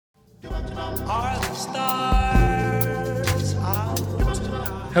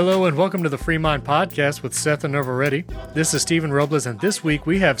Hello and welcome to the Free Mind Podcast with Seth and Novaretti. This is Stephen Robles, and this week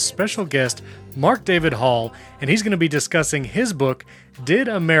we have special guest Mark David Hall, and he's going to be discussing his book, Did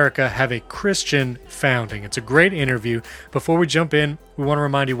America Have a Christian Founding? It's a great interview. Before we jump in, we want to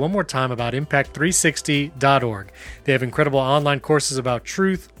remind you one more time about impact360.org. They have incredible online courses about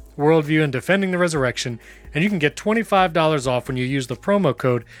truth, worldview, and defending the resurrection, and you can get $25 off when you use the promo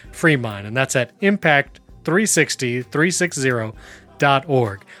code FREEMIND, and that's at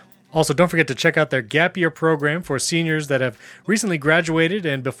impact360.org. Also, don't forget to check out their Gap Year program for seniors that have recently graduated,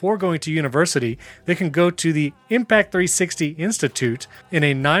 and before going to university, they can go to the Impact 360 Institute in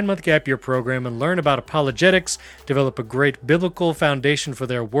a 9-month Gap Year program and learn about apologetics, develop a great biblical foundation for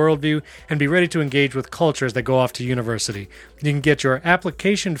their worldview, and be ready to engage with culture as they go off to university. You can get your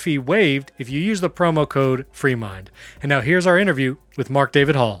application fee waived if you use the promo code FREEMIND. And now here's our interview with Mark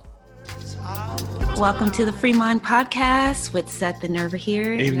David Hall. Welcome to the Free Mind Podcast with Seth and Nerva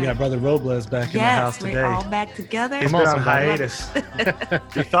here. Even got Brother Robles back in the house today. Yes, we're all back together. He's been on hiatus.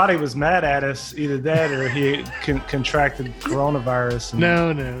 He thought he was mad at us, either that or he contracted coronavirus.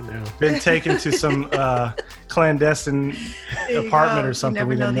 No. Been taken to some clandestine apartment or something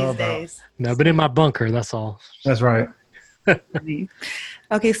we didn't know about. Days. No, but in my bunker, that's all. That's right.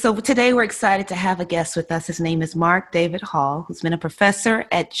 Okay, so today we're excited to have a guest with us. His name is Mark David Hall, who's been a professor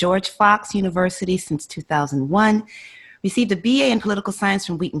at George Fox University since 2001, received a BA in political science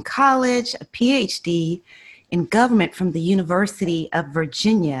from Wheaton College, a PhD in government from the University of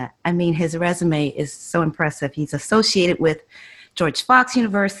Virginia. I mean, his resume is so impressive. He's associated with George Fox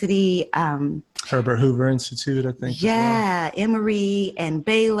University, Herbert Hoover Institute, I think. Yeah, Emory and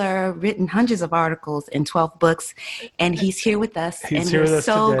Baylor, written hundreds of articles and 12 books, and he's here with us, and we're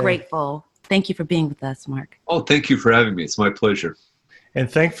so grateful. Thank you for being with us, Mark. Oh, thank you for having me. It's my pleasure. And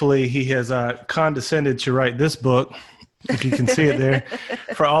thankfully, he has condescended to write this book, if you can see it there,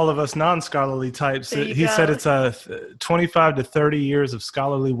 for all of us non-scholarly types. He said it's 25 to 30 years of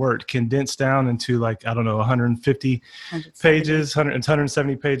scholarly work condensed down into 150 pages,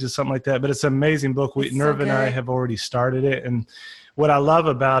 170 pages, something like that. But it's an amazing book. Nerva and I have already started it. And what I love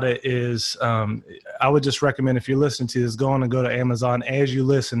about it is I would just recommend, if you're listening to this, go to Amazon as you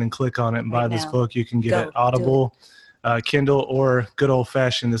listen and click on it and buy this book. You can get it Audible, Kindle, or good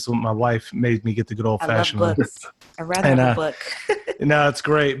old-fashioned. This is what my wife made me get, the good old-fashioned one. I'd rather have a book. No, it's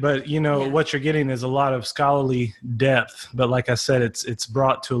great. But, what you're getting is a lot of scholarly depth. But like I said, it's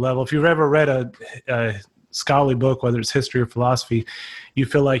brought to a level. If you've ever read a scholarly book, whether it's history or philosophy, you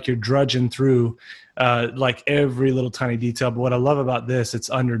feel like you're drudging through every little tiny detail. But what I love about this, it's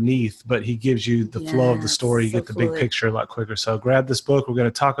underneath, but he gives you the flow of the story. You get the big picture a lot quicker. So grab this book. We're going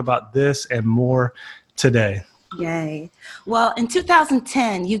to talk about this and more today. Yay. Well, in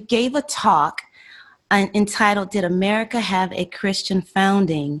 2010, you gave a talk entitled, Did America Have a Christian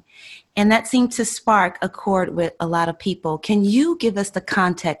Founding? And that seemed to spark a chord with a lot of people. Can you give us the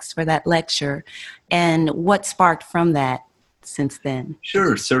context for that lecture and what sparked from that since then?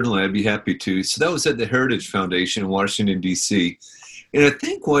 Sure, certainly. I'd be happy to. So that was at the Heritage Foundation in Washington, D.C. And I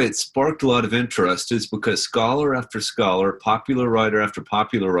think why it sparked a lot of interest is because scholar after scholar, popular writer after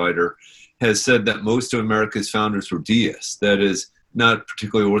popular writer, has said that most of America's founders were deists. That is, not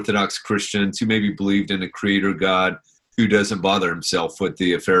particularly Orthodox Christians who maybe believed in a creator God who doesn't bother himself with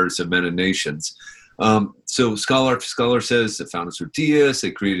the affairs of men and nations. So scholar after scholar says the founders were deists.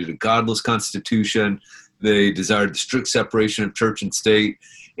 They created a godless constitution. They desired the strict separation of church and state.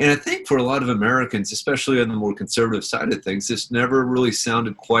 And I think for a lot of Americans, especially on the more conservative side of things, this never really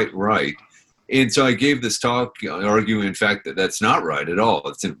sounded quite right. And so I gave this talk arguing, in fact, that that's not right at all.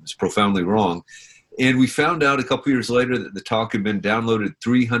 It's profoundly wrong. And we found out a couple years later that the talk had been downloaded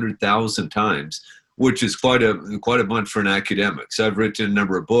 300,000 times, which is quite a bunch for an academic. So I've written a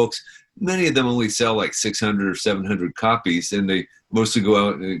number of books. Many of them only sell like 600 or 700 copies, and they mostly go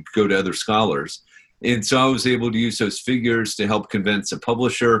out and go to other scholars. And so I was able to use those figures to help convince a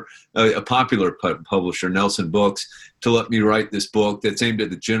publisher, a popular publisher, Nelson Books, to let me write this book that's aimed at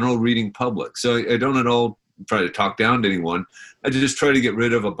the general reading public. So I don't at all try to talk down to anyone. I just try to get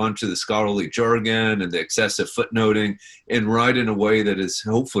rid of a bunch of the scholarly jargon and the excessive footnoting and write in a way that is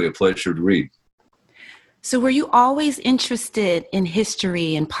hopefully a pleasure to read. So were you always interested in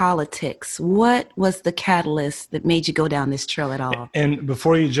history and politics? What was the catalyst that made you go down this trail at all? And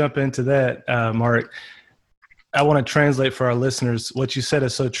before you jump into that, Mark, I want to translate for our listeners. What you said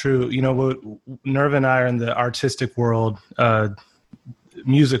is so true. Nerva and I are in the artistic world,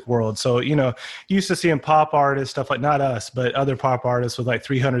 music world. So, you used to seeing pop artists, stuff like, not us, but other pop artists with like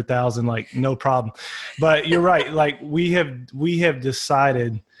 300,000, like no problem. But you're right. Like we have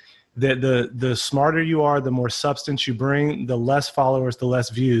decided that the smarter you are, the more substance you bring, the less followers, the less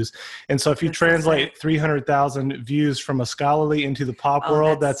views. And so if you translate 300,000 views from a scholarly into the pop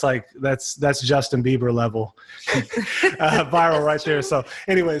world, that's Justin Bieber level viral right there. So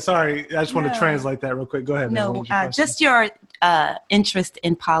anyway, sorry, I just want to translate that real quick. Go ahead. No, just your interest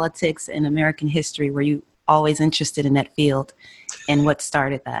in politics and American history. Were you always interested in that field, and what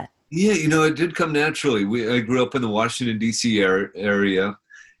started that? Yeah, it did come naturally. I grew up in the Washington, D.C. area.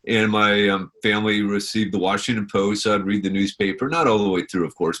 And my family received the Washington Post, so I'd read the newspaper, not all the way through,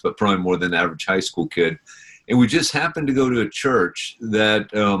 of course, but probably more than the average high school kid. And we just happened to go to a church that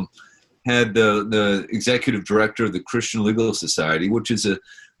had the executive director of the Christian Legal Society, which is a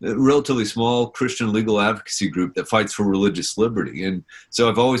relatively small Christian legal advocacy group that fights for religious liberty. And so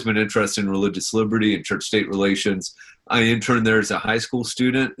I've always been interested in religious liberty and church-state relations. I interned there as a high school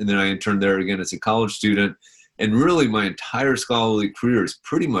student, and then I interned there again as a college student. And really, my entire scholarly career has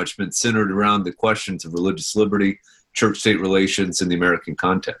pretty much been centered around the questions of religious liberty, church-state relations in the American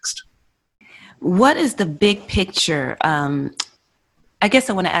context. What is the big picture? I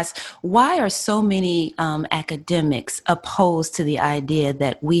guess I want to ask, why are so many academics opposed to the idea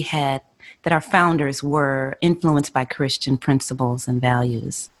that that our founders were influenced by Christian principles and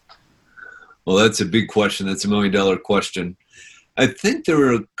values? Well, that's a big question. That's $1 million question. I think there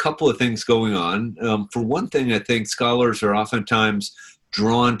are a couple of things going on. For one thing, I think scholars are oftentimes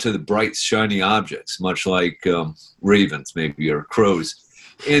drawn to the bright, shiny objects, much like ravens, maybe, or crows.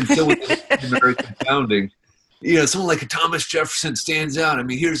 And so with the American founding, someone like a Thomas Jefferson stands out. I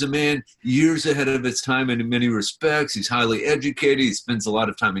mean, here's a man years ahead of his time in many respects. He's highly educated. He spends a lot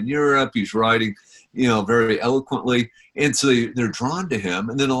of time in Europe. He's writing, very eloquently. And so they're drawn to him.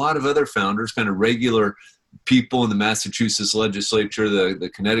 And then a lot of other founders, kind of regular people in the Massachusetts legislature, the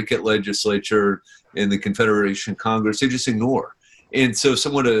Connecticut legislature, and the Confederation Congress, they just ignore. And so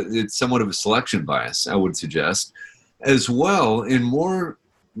it's somewhat of a selection bias, I would suggest. As well, and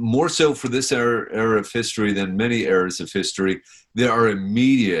more so for this era of history than many eras of history, there are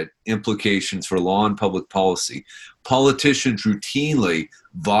immediate implications for law and public policy. Politicians routinely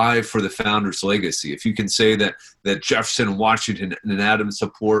vie for the founders' legacy. If you can say that Jefferson and Washington and Adams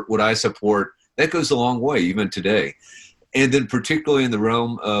support what I support, that goes a long way, even today. And then particularly in the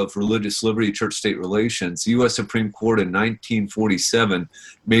realm of religious liberty, church-state relations, the U.S. Supreme Court in 1947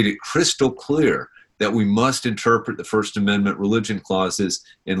 made it crystal clear that we must interpret the First Amendment religion clauses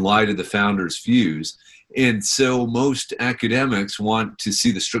in light of the founders' views. And so most academics want to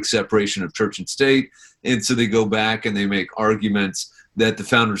see the strict separation of church and state, and so they go back and they make arguments that the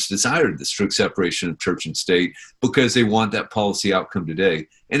founders desired the strict separation of church and state because they want that policy outcome today.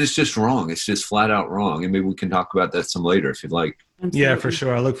 And it's just wrong. It's just flat out wrong. And maybe we can talk about that some later if you'd like. Absolutely. Yeah, for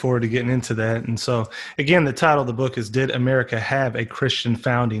sure. I look forward to getting into that. And so, again, the title of the book is Did America Have a Christian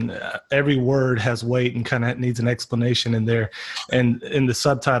Founding? Every word has weight and kind of needs an explanation in there. And in the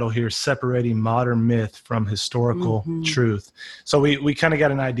subtitle here, Separating Modern Myth from Historical Truth. So we kind of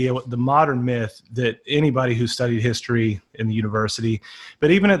got an idea what the modern myth that anybody who studied history in the university,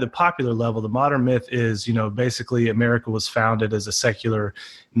 but even at the popular level, the modern myth is, basically America was founded as a secular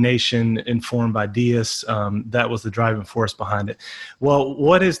nation informed by deists. That was the driving force behind it. Well,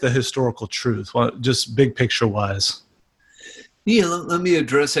 what is the historical truth? Well, just big picture wise. Yeah, let me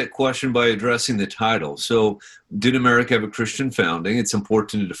address that question by addressing the title. So, did America have a Christian founding? It's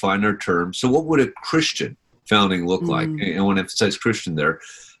important to define our terms. So, what would a Christian founding look like? I want to emphasize Christian there.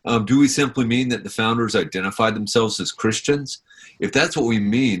 Do we simply mean that the founders identified themselves as Christians? If that's what we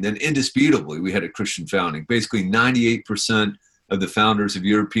mean, then indisputably we had a Christian founding. Basically, 98% of the founders of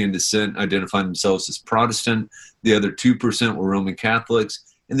European descent identified themselves as Protestant. The other 2% were Roman Catholics.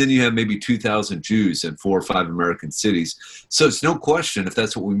 And then you have maybe 2,000 Jews in 4 or 5 American cities. So it's no question if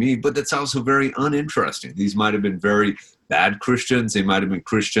that's what we mean, but that's also very uninteresting. These might have been very bad Christians. They might have been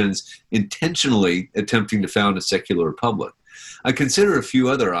Christians intentionally attempting to found a secular republic. I consider a few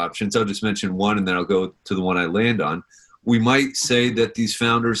other options. I'll just mention one and then I'll go to the one I land on. We might say that these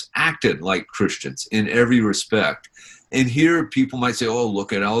founders acted like Christians in every respect. And here people might say, oh,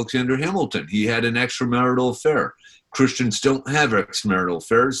 look at Alexander Hamilton. He had an extramarital affair. Christians don't have extramarital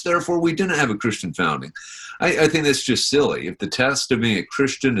affairs. Therefore, we didn't have a Christian founding. I think that's just silly. If the test of being a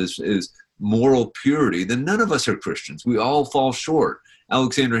Christian is moral purity, then none of us are Christians. We all fall short.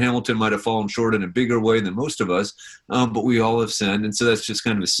 Alexander Hamilton might have fallen short in a bigger way than most of us, but we all have sinned. And so that's just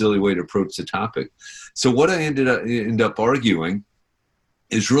kind of a silly way to approach the topic. So what I end up arguing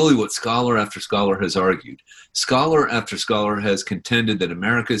is really what scholar after scholar has argued. Scholar after scholar has contended that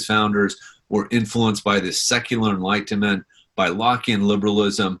America's founders were influenced by the secular Enlightenment, by Lockean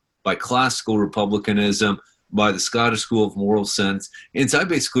liberalism, by classical republicanism, by the Scottish School of Moral Sense. And so I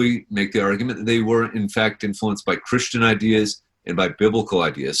basically make the argument that they were, in fact, influenced by Christian ideas and by biblical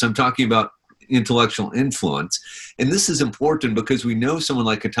ideas. So I'm talking about intellectual influence. And this is important because we know someone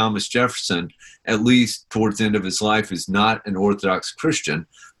like a Thomas Jefferson, at least towards the end of his life, is not an Orthodox Christian.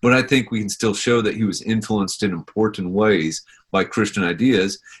 But I think we can still show that he was influenced in important ways by Christian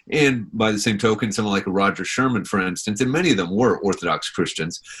ideas. And by the same token, someone like a Roger Sherman, for instance, and many of them were Orthodox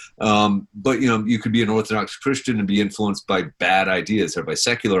Christians. But, you could be an Orthodox Christian and be influenced by bad ideas or by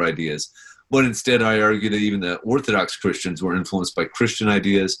secular ideas. But instead, I argue that even the Orthodox Christians were influenced by Christian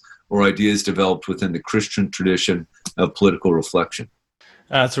ideas or ideas developed within the Christian tradition of political reflection.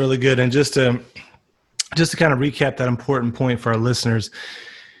 That's really good. And just to kind of recap that important point for our listeners,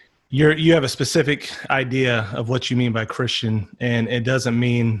 you have a specific idea of what you mean by Christian, and it doesn't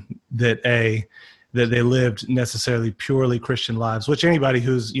mean that they lived necessarily purely Christian lives, which anybody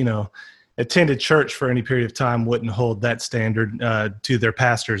who's attended church for any period of time wouldn't hold that standard to their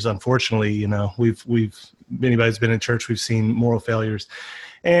pastors. Unfortunately, we've anybody who's been in church, we've seen moral failures.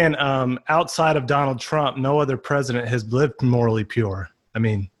 And outside of Donald Trump, no other president has lived morally pure. I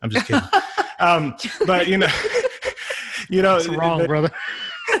mean, I'm just kidding. But That's wrong, brother.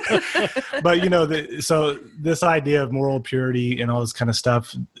 But so this idea of moral purity and all this kind of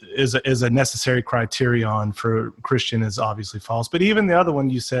stuff is a necessary criterion for Christian is obviously false. But even the other one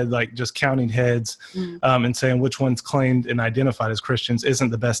you said, like just counting heads and saying which one's claimed and identified as Christians, isn't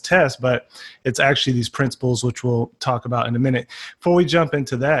the best test. But it's actually these principles, which we'll talk about in a minute. Before we jump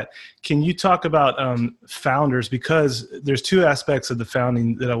into that, can you talk about founders? Because there's two aspects of the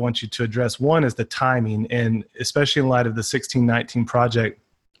founding that I want you to address. One is the timing, and especially in light of the 1619 Project.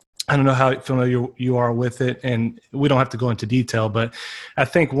 I don't know how familiar you are with it, and we don't have to go into detail, but I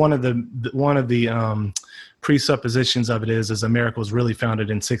think one of the presuppositions of it is America was really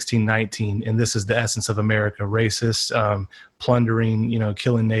founded in 1619, and this is the essence of America: racist, plundering,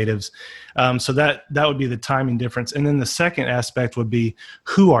 killing natives. So that would be the timing difference. And then the second aspect would be,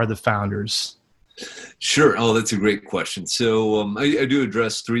 who are the founders? Sure. Oh, that's a great question. So I do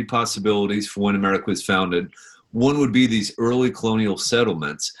address three possibilities for when America was founded. One would be these early colonial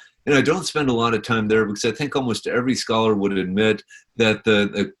settlements. And I don't spend a lot of time there because I think almost every scholar would admit that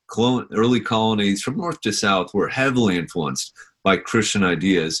the early colonies from north to south were heavily influenced by Christian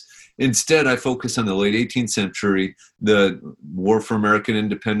ideas. Instead, I focus on the late 18th century, the War for American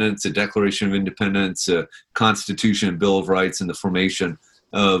Independence, the Declaration of Independence, Constitution and Bill of Rights, and the formation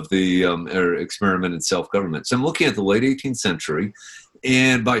of the experiment in self-government. So I'm looking at the late 18th century.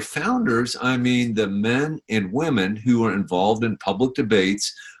 And by founders, I mean the men and women who are involved in public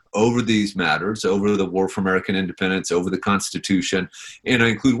debates over these matters, over the War for American Independence, over the Constitution. And I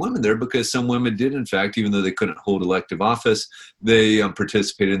include women there because some women did, in fact, even though they couldn't hold elective office, they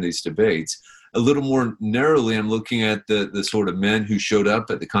participated in these debates. A little more narrowly, I'm looking at the sort of men who showed up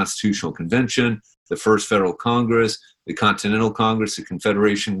at the Constitutional Convention, the First Federal Congress, the Continental Congress, the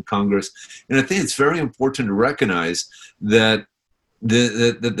Confederation Congress. And I think it's very important to recognize that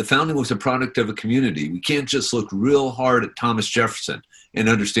the founding was a product of a community. We can't just look real hard at Thomas Jefferson and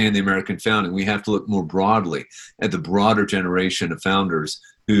understand the American founding. We have to look more broadly at the broader generation of founders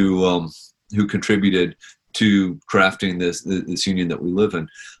who contributed to crafting this union that we live in.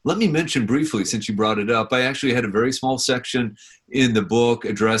 Let me mention briefly, since you brought it up, I actually had a very small section in the book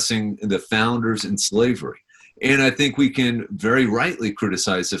addressing the founders in slavery. And I think we can very rightly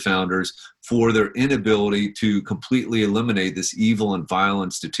criticize the founders for their inability to completely eliminate this evil and vile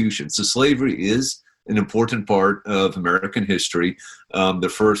institution. So slavery is an important part of American history.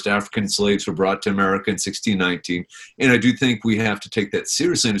 The first African slaves were brought to America in 1619. And I do think we have to take that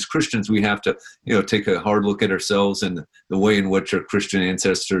seriously. And as Christians, we have to, take a hard look at ourselves and the way in which our Christian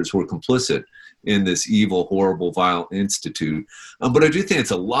ancestors were complicit in this evil, horrible, vile institute. But I do think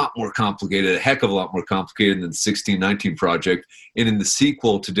it's a lot more complicated, a heck of a lot more complicated than the 1619 Project. And in the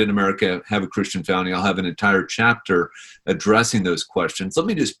sequel to Did America Have a Christian Founding, I'll have an entire chapter addressing those questions. Let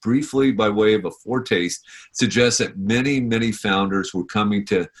me just briefly, by way of a foretaste, suggest that many, many founders were coming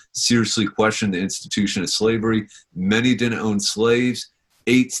to seriously question the institution of slavery. Many didn't own slaves.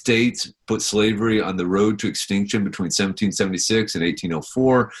 8 states put slavery on the road to extinction between 1776 and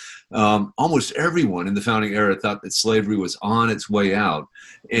 1804. Almost everyone in the founding era thought that slavery was on its way out,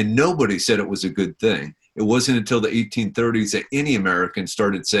 and nobody said it was a good thing. It wasn't until the 1830s that any American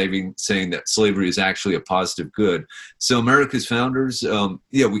started saying that slavery is actually a positive good. So America's founders,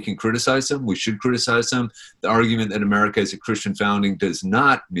 we can criticize them. We should criticize them. The argument that America has a Christian founding does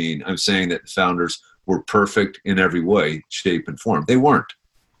not mean I'm saying that the founders were perfect in every way, shape, and form. They weren't.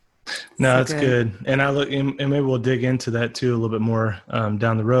 No, that's good. And and maybe we'll dig into that too a little bit more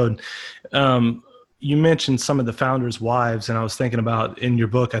down the road. you mentioned some of the founders' wives, and I was thinking about in your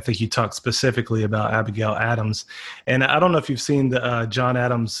book, I think you talked specifically about Abigail Adams. And I don't know if you've seen the John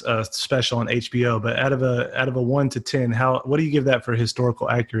Adams special on HBO, but out of a 1 to 10, what do you give that for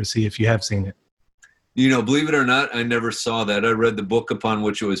historical accuracy if you have seen it? Believe it or not, I never saw that. I read the book upon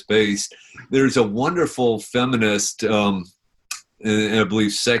which it was based. There's a wonderful feminist, and I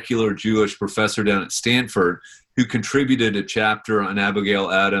believe secular Jewish professor down at Stanford who contributed a chapter on Abigail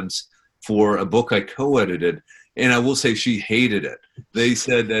Adams for a book I co-edited. And I will say she hated it. They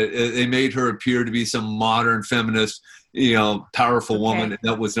said that they made her appear to be some modern feminist, powerful woman. And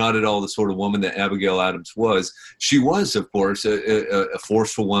that was not at all the sort of woman that Abigail Adams was. She was, of course, a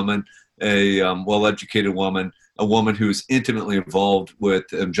forceful woman, a well-educated woman, a woman who was intimately involved with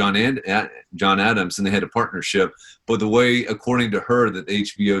John Adams, and they had a partnership. But the way, according to her, that the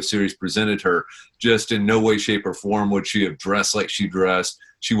HBO series presented her, just in no way, shape, or form would she have dressed like she dressed.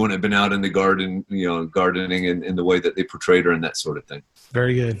 She wouldn't have been out in the garden, gardening in the way that they portrayed her and that sort of thing.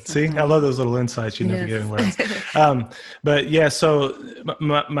 Very good. See, I love those little insights you never get anywhere else. But yeah, so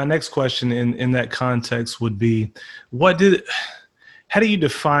my next question in that context would be, how do you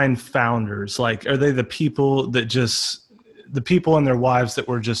define founders? Like, are they the people and their wives that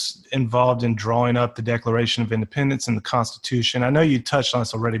were just involved in drawing up the Declaration of Independence and the Constitution? I know you touched on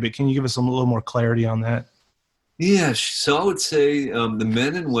this already, but can you give us a little more clarity on that? Yeah, so I would say the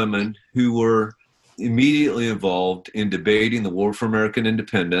men and women who were immediately involved in debating the War for American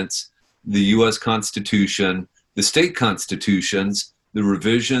Independence, the U.S. Constitution, the state constitutions, the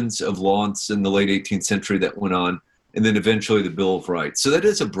revisions of laws in the late 18th century that went on, and then eventually the Bill of Rights. So that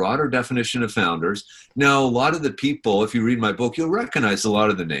is a broader definition of founders. Now, a lot of the people, if you read my book, you'll recognize a lot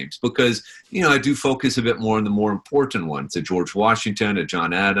of the names because, I do focus a bit more on the more important ones, a George Washington, a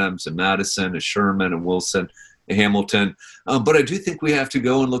John Adams, a Madison, a Sherman, a Wilson, a Hamilton. But I do think we have to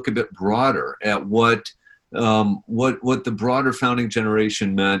go and look a bit broader at what the broader founding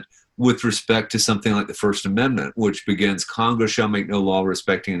generation meant with respect to something like the First Amendment, which begins, Congress shall make no law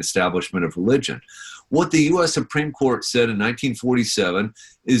respecting an establishment of religion. What the U.S. Supreme Court said in 1947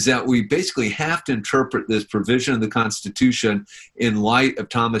 is that we basically have to interpret this provision of the Constitution in light of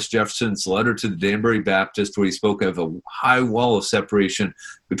Thomas Jefferson's letter to the Danbury Baptist, where he spoke of a high wall of separation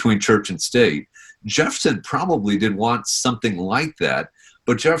between church and state. Jefferson probably did want something like that,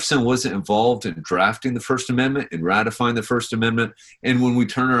 but Jefferson wasn't involved in drafting the First Amendment and ratifying the First Amendment. And when we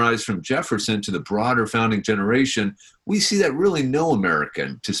turn our eyes from Jefferson to the broader founding generation, we see that really no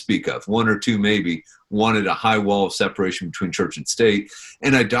American to speak of, one or two maybe, wanted a high wall of separation between church and state.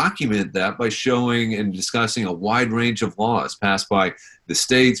 And I document that by showing and discussing a wide range of laws passed by the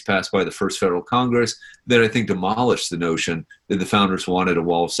states, passed by the first federal Congress, that I think demolished the notion that the founders wanted a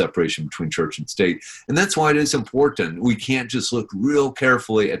wall of separation between church and state. And that's why it is important. We can't just look real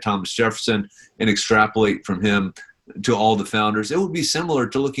carefully at Thomas Jefferson and extrapolate from him to all the founders. It would be similar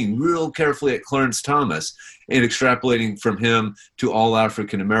to looking real carefully at Clarence Thomas and extrapolating from him to all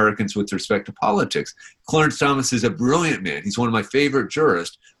African Americans with respect to politics. Clarence Thomas is a brilliant man. He's one of my favorite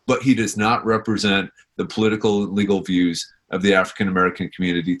jurists, but he does not represent the political and legal views of the African American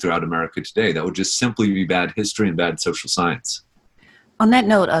community throughout America today. That would just simply be bad history and bad social science. On that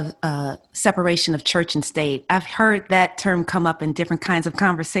note of separation of church and state, I've heard that term come up in different kinds of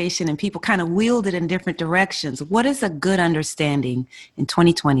conversation and people kind of wield it in different directions. What is a good understanding in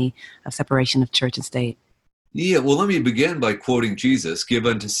 2020 of separation of church and state? Yeah, well, let me begin by quoting Jesus, give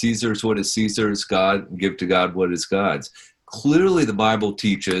unto Caesar's what is Caesar's, God, and give to God what is God's. Clearly, the Bible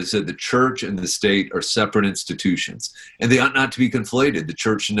teaches that the church and the state are separate institutions, and they ought not to be conflated. The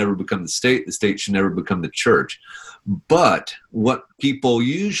church should never become the state should never become the church. But what people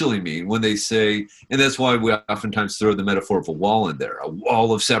usually mean when they say, and that's why we oftentimes throw the metaphor of a wall in there, a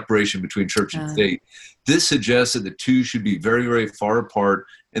wall of separation between church and state, this suggests that the two should be very, very far apart,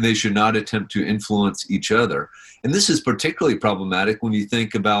 and they should not attempt to influence each other. And this is particularly problematic when you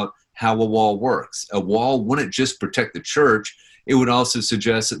think about how a wall works. A wall wouldn't just protect the church, it would also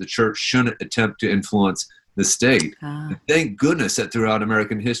suggest that the church shouldn't attempt to influence the state. Thank goodness that throughout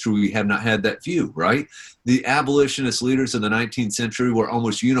American history we have not had that view, right? The abolitionist leaders of the 19th century were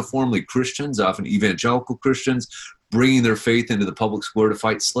almost uniformly Christians, often evangelical Christians, bringing their faith into the public square to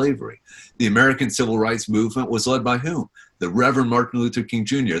fight slavery. The American Civil Rights Movement was led by whom? The Reverend Martin Luther King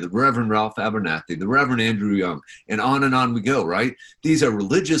Jr., the Reverend Ralph Abernathy, the Reverend Andrew Young, and on we go, right? These are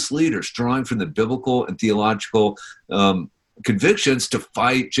religious leaders drawing from the biblical and theological convictions to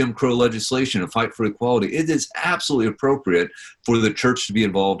fight Jim Crow legislation and fight for equality. It is absolutely appropriate for the church to be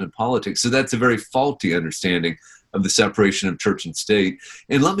involved in politics. So that's a very faulty understanding of the separation of church and state.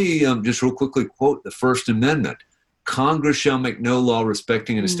 And let me just real quickly quote the First Amendment. Congress shall make no law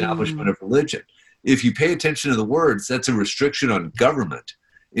respecting an establishment of religion. if you pay attention to the words, that's a restriction on government.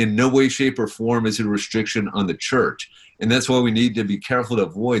 In no way, shape, or form is it a restriction on the church. And that's why we need to be careful to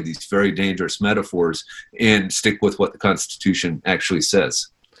avoid these very dangerous metaphors and stick with what the Constitution actually says.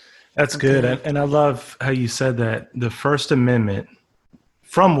 That's good. And I love how you said that the First Amendment,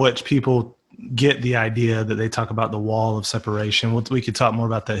 from which people get the idea that they talk about the wall of separation. We could talk more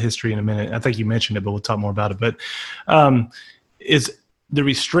about that history in a minute. I think you mentioned it, but we'll talk more about it. But is the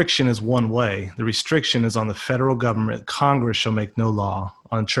restriction is one way. The restriction is on the federal government. Congress shall make no law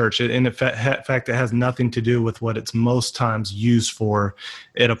on church. And in fact, it has nothing to do with what it's most times used for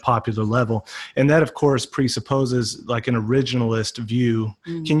at a popular level. And that, of course, presupposes like an originalist view.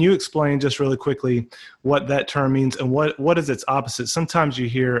 Mm-hmm. Can you explain just really quickly what that term means and what is its opposite? Sometimes you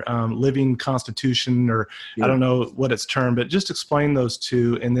hear living constitution, or I don't know what it's termed, but just explain those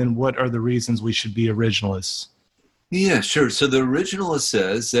two. And then what are the reasons we should be originalists? Yeah, sure. So the originalist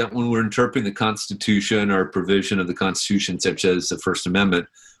says that when we're interpreting the Constitution or a provision of the Constitution, such as the First Amendment,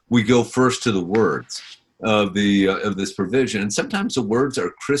 we go first to the words of this provision. And sometimes the words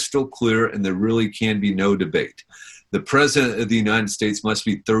are crystal clear and there really can be no debate. The President of the United States must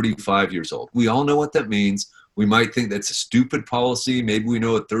be 35 years old. We all know what that means. We might think that's a stupid policy. Maybe we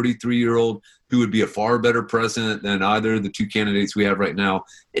know a 33-year-old who would be a far better president than either of the two candidates we have right now.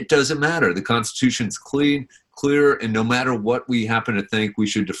 It doesn't matter. The Constitution's clear, and no matter what we happen to think, we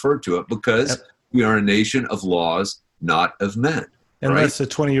should defer to it because we are a nation of laws, not of men. Unless a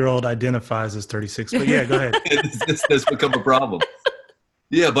 20-year-old identifies as 36. But yeah, go ahead. This has become a problem.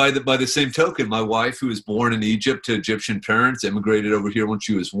 Yeah, by the same token, my wife, who was born in Egypt to Egyptian parents, immigrated over here when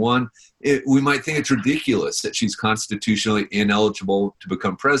she was 1. We might think it's ridiculous that she's constitutionally ineligible to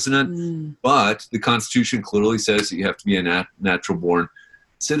become president, but the Constitution clearly says that you have to be a natural-born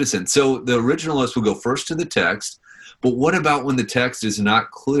citizen. So the originalists will go first to the text, but what about when the text is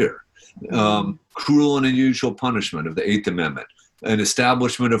not clear? Cruel and unusual punishment of the Eighth Amendment, an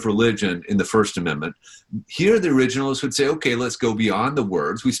establishment of religion in the First Amendment. Here the originalists would say, okay, let's go beyond the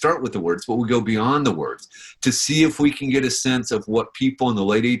words. We start with the words, but we go beyond the words to see if we can get a sense of what people in the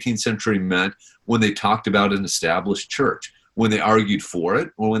late 18th century meant when they talked about an established church, when they argued for it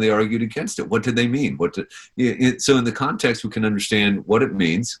or when they argued against it. What did they mean? So in the context, we can understand what it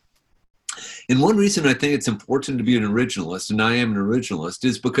means. And one reason I think it's important to be an originalist, and I am an originalist,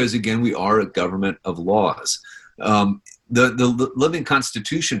 is because, again, we are a government of laws. The living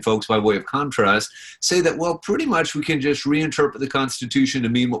Constitution folks, by way of contrast, say that, well, pretty much we can just reinterpret the Constitution to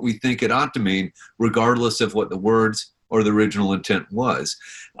mean what we think it ought to mean, regardless of what the words or the original intent was.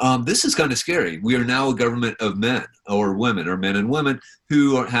 This is kind of scary. We are now a government of men or women, or men and women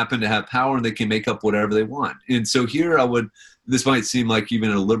who happen to have power and they can make up whatever they want. And so here this might seem like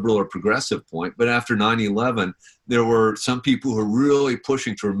even a liberal or progressive point, but after 9/11, there were some people who were really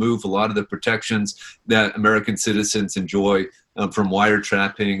pushing to remove a lot of the protections that American citizens enjoy from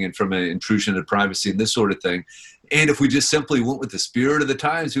wiretapping and from an intrusion into privacy and this sort of thing. And if we just simply went with the spirit of the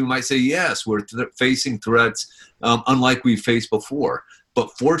times, we might say, yes, we're facing threats unlike we've faced before. But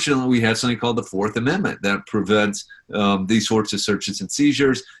fortunately, we have something called the Fourth Amendment that prevents these sorts of searches and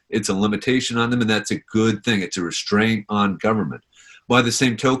seizures. It's a limitation on them, and that's a good thing. It's a restraint on government. By the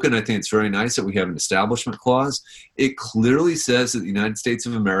same token, I think it's very nice that we have an establishment clause. It clearly says that the United States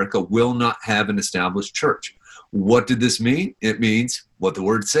of America will not have an established church. What did this mean? It means what the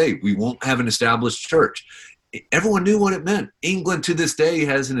words say. We won't have an established church. Everyone knew what it meant. England to this day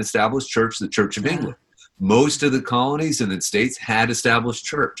has an established church, the Church of England. Most of the colonies and the states had established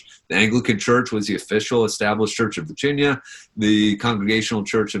church. The Anglican Church was the official established church of Virginia, the Congregational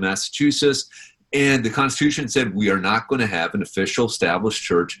Church of Massachusetts, and the Constitution said we are not going to have an official established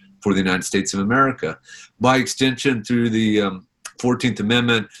church for the United States of America. By extension, through the 14th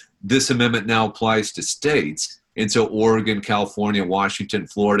Amendment, this amendment now applies to states. And so Oregon, California, Washington,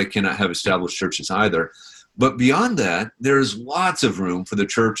 Florida cannot have established churches either. But beyond that, there's lots of room for the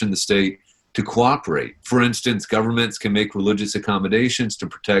church and the state to cooperate. For instance, governments can make religious accommodations to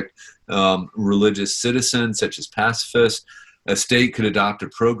protect religious citizens, such as pacifists. A state could adopt a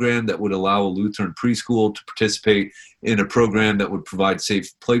program that would allow a Lutheran preschool to participate in a program that would provide safe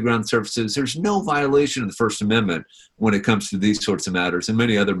playground services. There's no violation of the First Amendment when it comes to these sorts of matters and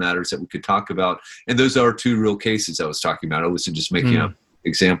many other matters that we could talk about. And those are two real cases I was talking about. I wasn't just making up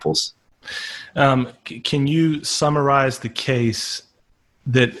examples. Can you summarize the case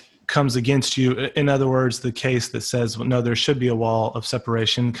that comes against you? In other words, the case that says, well, no, there should be a wall of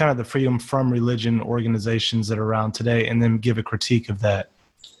separation, kind of the freedom from religion organizations that are around today, and then give a critique of that.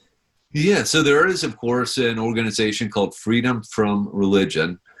 Yeah, so there is, of course, an organization called Freedom from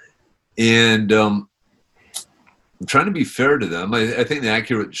Religion. And trying to be fair to them. I think the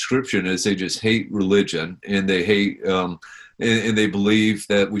accurate description is they just hate religion, and they hate, and they believe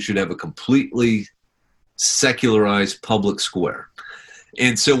that we should have a completely secularized public square.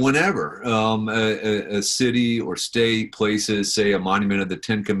 And so whenever a city or state places, say, a monument of the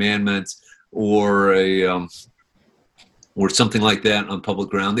Ten Commandments or or something like that on public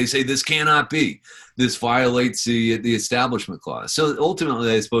ground, they say this cannot be. This violates the Establishment Clause. So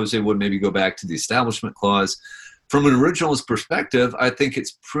ultimately, I suppose they would maybe go back to the Establishment Clause. From an originalist perspective, I think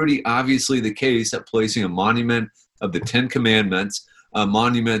it's pretty obviously the case that placing a monument of the Ten Commandments, a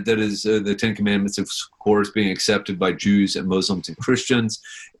monument that is the Ten Commandments, of course, being accepted by Jews and Muslims and Christians,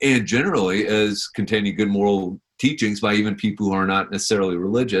 and generally as containing good moral teachings by even people who are not necessarily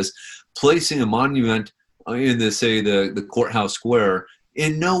religious, placing a monument in the courthouse square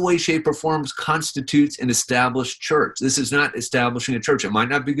in no way, shape, or form constitutes an established church. This is not establishing a church. It might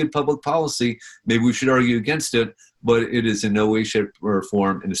not be good public policy. Maybe we should argue against it, but it is in no way, shape, or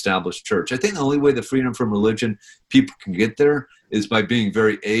form an established church. I think the only way the freedom from religion people can get there is by being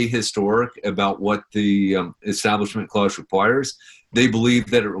very ahistoric about what the Establishment Clause requires. They believe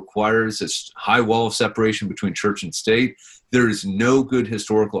that it requires this high wall of separation between church and state. There is no good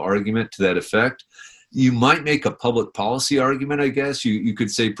historical argument to that effect. You might make a public policy argument, I guess. You could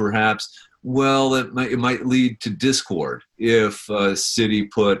say perhaps, well, it might lead to discord if a city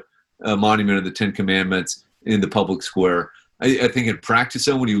put a monument of the Ten Commandments in the public square. I think in practice,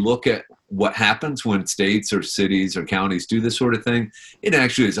 though, when you look at what happens when states or cities or counties do this sort of thing, it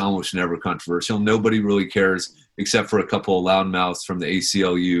actually is almost never controversial. Nobody really cares except for a couple of loudmouths from the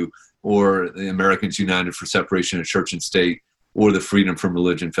ACLU or the Americans United for Separation of Church and State or the Freedom from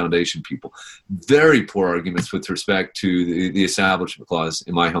Religion Foundation people. Very poor arguments with respect to the Establishment Clause,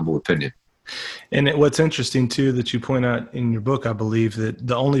 in my humble opinion. And what's interesting, too, that you point out in your book, I believe, that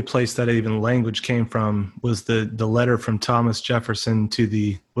the only place that even language came from was the letter from Thomas Jefferson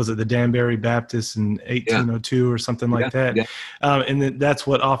to was it the Danbury Baptist in 1802 or something like that? Yeah. And that's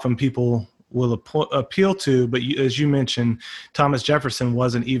what often people will appeal to. But as you mentioned, Thomas Jefferson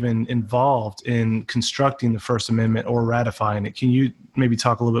wasn't even involved in constructing the First Amendment or ratifying it. Can you maybe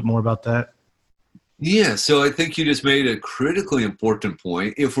talk a little bit more about that? Yeah, so I think you just made a critically important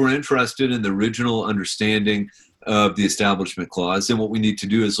point. If we're interested in the original understanding of the Establishment Clause, then what we need to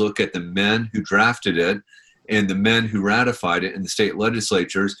do is look at the men who drafted it and the men who ratified it in the state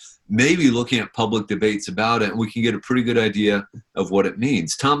legislatures, maybe looking at public debates about it, and we can get a pretty good idea of what it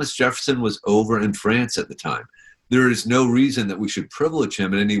means. Thomas Jefferson was over in France at the time. There is no reason that we should privilege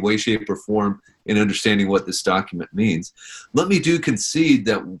him in any way, shape, or form in understanding what this document means. Let me concede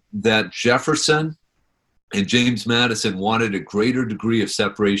that Jefferson and James Madison wanted a greater degree of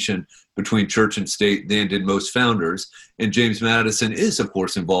separation between church and state than did most founders. And James Madison is, of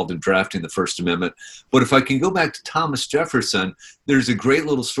course, involved in drafting the First Amendment. But if I can go back to Thomas Jefferson, there's a great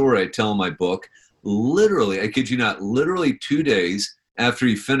little story I tell in my book. Literally, I kid you not, literally 2 days after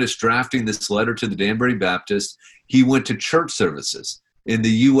he finished drafting this letter to the Danbury Baptist, he went to church services in the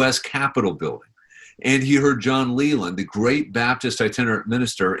U.S. Capitol building. And he heard John Leland, the great Baptist itinerant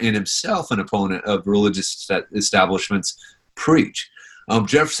minister and himself an opponent of religious establishments, preach.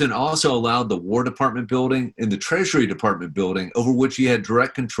 Jefferson also allowed the War Department building and the Treasury Department building, over which he had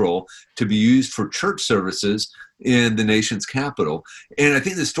direct control, to be used for church services in the nation's capital. And I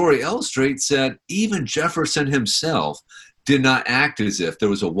think the story illustrates that even Jefferson himself did not act as if there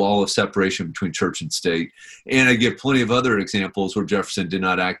was a wall of separation between church and state. And I give plenty of other examples where Jefferson did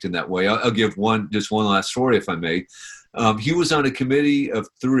not act in that way. I'll give just one last story, if I may. He was on a committee of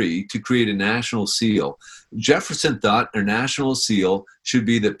 3 to create a national seal. Jefferson thought a national seal should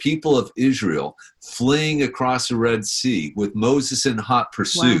be the people of Israel fleeing across the Red Sea with Moses in hot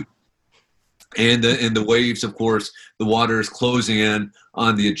pursuit. Wow. And the waves, of course, the water is closing in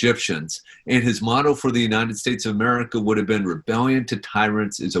on the Egyptians. And his motto for the United States of America would have been, rebellion to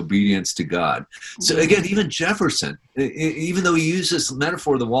tyrants is obedience to God. So again, even Jefferson, even though he used this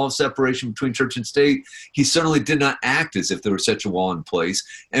metaphor, the wall of separation between church and state, he certainly did not act as if there was such a wall in place.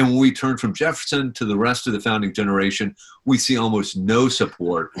 And when we turn from Jefferson to the rest of the founding generation, we see almost no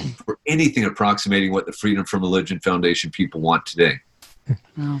support for anything approximating what the Freedom from Religion Foundation people want today.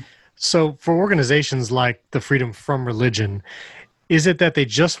 Wow. So for organizations like the Freedom from Religion, is it that they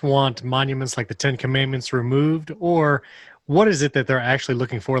just want monuments like the Ten Commandments removed, or what is it that they're actually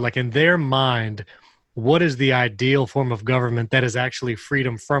looking for? Like in their mind, what is the ideal form of government that is actually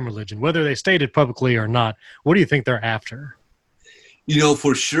freedom from religion, whether they state it publicly or not? What do you think they're after?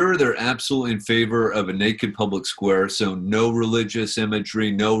 For sure, they're absolutely in favor of a naked public square, so no religious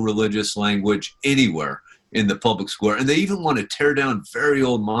imagery, no religious language anywhere in the public square. And they even want to tear down very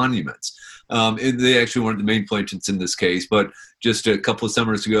old monuments. They actually weren't the main plaintiffs in this case, but just a couple of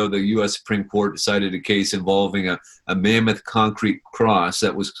summers ago, the U.S. Supreme Court decided a case involving a mammoth concrete cross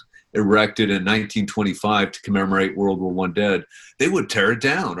that was erected in 1925 to commemorate World War I dead. They would tear it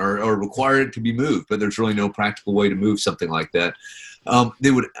down or require it to be moved, but there's really no practical way to move something like that.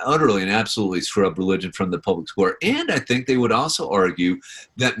 They would utterly and absolutely scrub religion from the public square. And I think they would also argue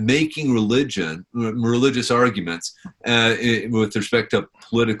that making religious arguments with respect to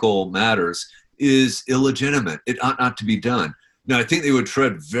political matters is illegitimate. It ought not to be done. Now, I think they would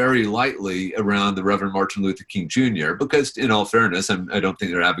tread very lightly around the Reverend Martin Luther King Jr. because, in all fairness, I don't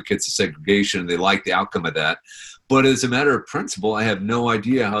think they're advocates of segregation. They like the outcome of that. But as a matter of principle, I have no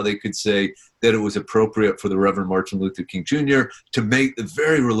idea how they could say that it was appropriate for the Reverend Martin Luther King Jr. to make the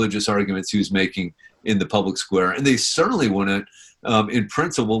very religious arguments he was making in the public square. And they certainly wouldn't, in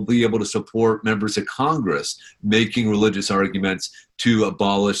principle, be able to support members of Congress making religious arguments to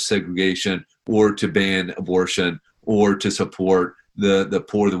abolish segregation or to ban abortion or to support the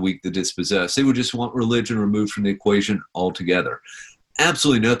poor, the weak, the dispossessed. They would just want religion removed from the equation altogether.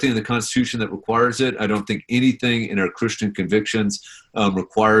 Absolutely nothing in the Constitution that requires it. I don't think anything in our Christian convictions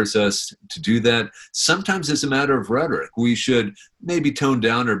requires us to do that. Sometimes it's a matter of rhetoric. We should maybe tone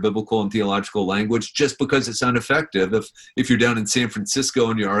down our biblical and theological language just because it's ineffective. If you're down in San Francisco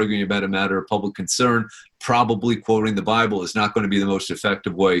and you're arguing about a matter of public concern, probably quoting the Bible is not going to be the most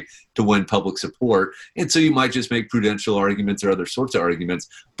effective way to win public support. And so you might just make prudential arguments or other sorts of arguments,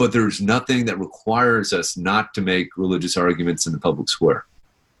 but there's nothing that requires us not to make religious arguments in the public square.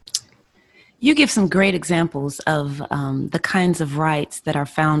 You give some great examples of the kinds of rights that our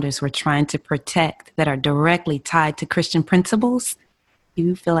founders were trying to protect that are directly tied to Christian principles.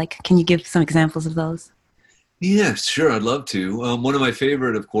 You feel like, can you give some examples of those? Yeah, sure. I'd love to. One of my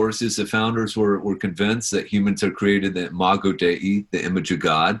favorite, of course, is the founders were convinced that humans are created the imago Dei, the image of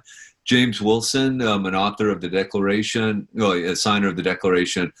God. James Wilson, an author of the Declaration, a signer of the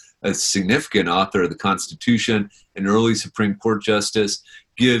Declaration, a significant author of the Constitution, an early Supreme Court justice,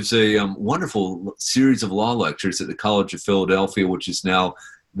 gives a wonderful series of law lectures at the College of Philadelphia, which is now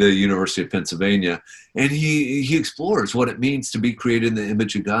the University of Pennsylvania. And he explores what it means to be created in the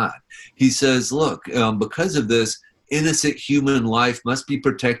image of God. He says, look, because of this, innocent human life must be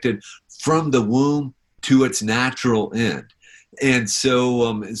protected from the womb to its natural end. And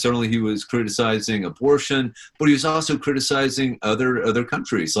so certainly he was criticizing abortion, but he was also criticizing other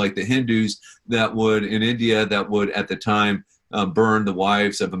countries like the Hindus in India that would at the time burn the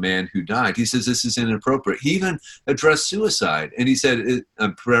wives of a man who died. He says this is inappropriate. He even addressed suicide. And he said,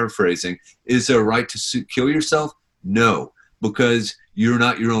 I'm paraphrasing, is there a right to kill yourself? No, because you're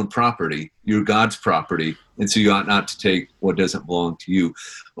not your own property. You're God's property. And so you ought not to take what doesn't belong to you.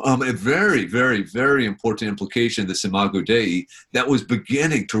 A very, very, very important implication of this imago Dei that was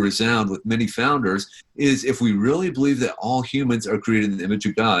beginning to resound with many founders is if we really believe that all humans are created in the image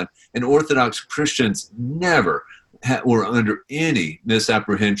of God, and Orthodox Christians never were under any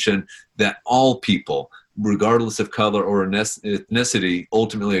misapprehension that all people, regardless of color or ethnicity,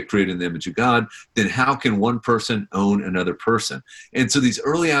 ultimately are created in the image of God, then how can one person own another person? And so these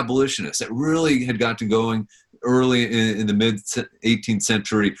early abolitionists that really had gotten going early in the mid-18th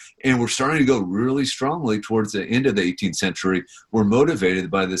century and were starting to go really strongly towards the end of the 18th century were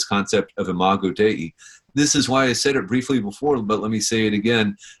motivated by this concept of imago Dei. This is why I said it briefly before, but let me say it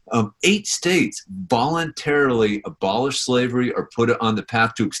again. 8 states voluntarily abolished slavery or put it on the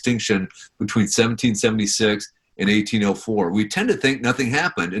path to extinction between 1776 and 1804. We tend to think nothing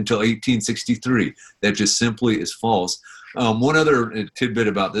happened until 1863. That just simply is false. One other tidbit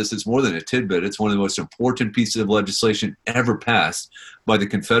about this, it's more than a tidbit, it's one of the most important pieces of legislation ever passed by the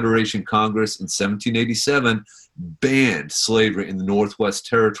Confederation Congress in 1787, banned slavery in the Northwest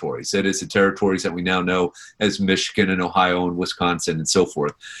Territories. That is the territories that we now know as Michigan and Ohio and Wisconsin and so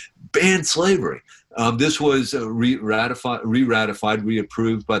forth. Banned slavery. This was re-ratified,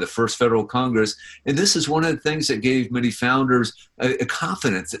 reapproved by the First Federal Congress. And this is one of the things that gave many founders a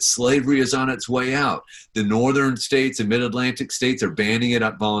confidence that slavery is on its way out. The northern states and mid-Atlantic states are banning it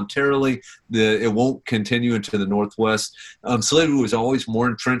voluntarily. It won't continue into the Northwest. Slavery was always more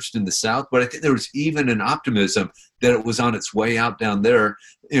entrenched in the South, but I think there was even an optimism that it was on its way out down there,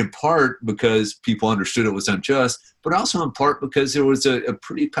 in part because people understood it was unjust, but also in part because there was a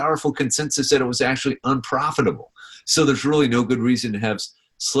pretty powerful consensus that it was actually unprofitable. So there's really no good reason to have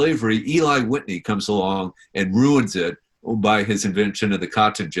slavery. Eli Whitney comes along and ruins it by his invention of the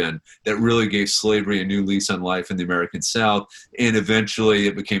cotton gin that really gave slavery a new lease on life in the American South. And eventually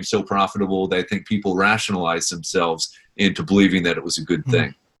it became so profitable that I think people rationalized themselves into believing that it was a good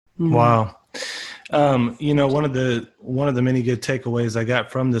thing. Wow. One of the many good takeaways I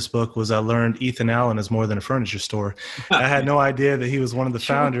got from this book was I learned Ethan Allen is more than a furniture store. I had no idea that he was one of the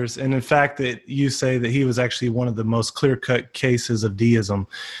founders, and in fact, that you say that he was actually one of the most clear-cut cases of deism.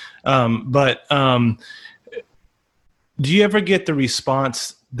 But do you ever get the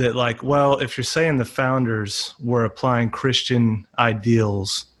response that, like, well, if you're saying the founders were applying Christian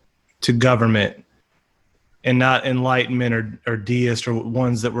ideals to government and not Enlightenment or deist or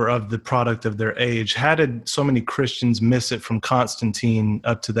ones that were of the product of their age, how did so many Christians miss it from Constantine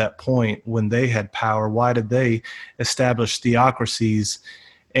up to that point when they had power? Why did they establish theocracies?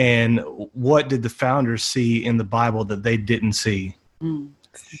 And what did the founders see in the Bible that they didn't see?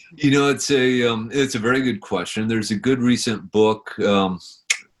 It's a very good question. There's a good recent book.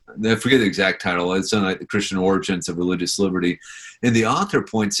 I forget the exact title. It's on the Christian origins of religious liberty. And the author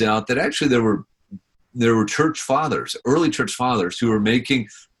points out that actually there were church fathers, early church fathers, who were making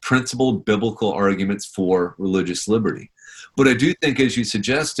principled biblical arguments for religious liberty. But I do think, as you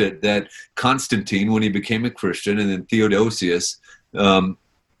suggested, that Constantine, when he became a Christian, and then Theodosius,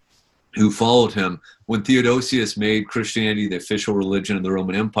 who followed him, when Theodosius made Christianity the official religion of the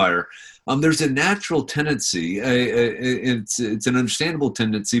Roman Empire, there's a natural tendency, it's an understandable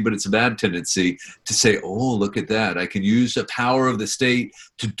tendency, but it's a bad tendency to say, oh, look at that. I can use the power of the state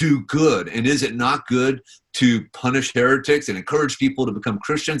to do good. And is it not good to punish heretics and encourage people to become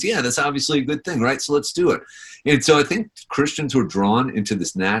Christians? Yeah, that's obviously a good thing, right? So let's do it. And so I think Christians were drawn into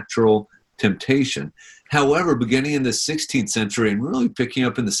this natural temptation. However, beginning in the 16th century and really picking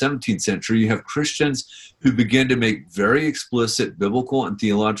up in the 17th century, you have Christians who begin to make very explicit biblical and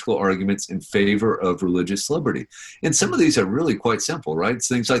theological arguments in favor of religious liberty. And some of these are really quite simple, right? It's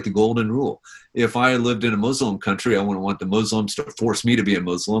things like the Golden Rule. If I lived in a Muslim country, I wouldn't want the Muslims to force me to be a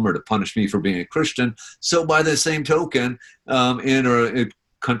Muslim or to punish me for being a Christian. So by the same token, in a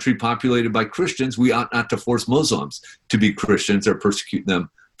country populated by Christians, we ought not to force Muslims to be Christians or persecute them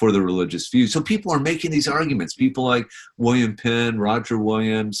for the religious views. So people are making these arguments, people like William Penn, Roger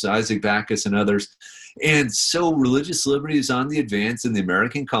Williams, Isaac Backus, and others. And so religious liberty is on the advance in the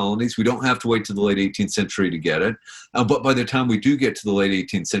American colonies. We don't have to wait to the late 18th century to get it. But by the time we do get to the late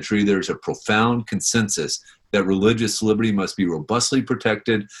 18th century, there's a profound consensus that religious liberty must be robustly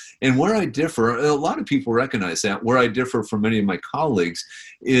protected. And where I differ, a lot of people recognize that, where I differ from many of my colleagues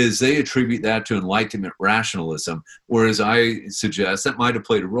is they attribute that to Enlightenment rationalism, whereas I suggest that might have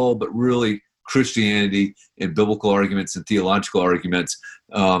played a role, but really Christianity and biblical arguments and theological arguments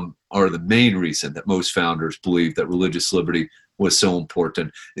are the main reason that most founders believed that religious liberty was so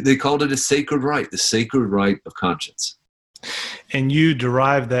important. They called it a sacred right, the sacred right of conscience. And you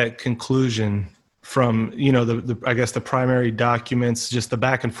derive that conclusion from, I guess the primary documents, just the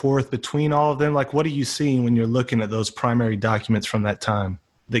back and forth between all of them. Like, what are you seeing when you're looking at those primary documents from that time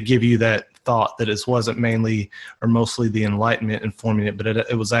that give you that thought that it wasn't mainly or mostly the Enlightenment informing it, but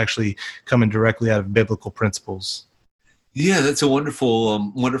it was actually coming directly out of biblical principles? Yeah, that's a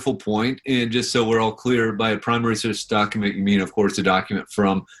wonderful point. And just so we're all clear, by a primary source document, you mean, of course, a document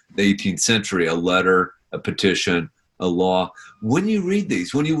from the 18th century, a letter, a petition, a law. When you read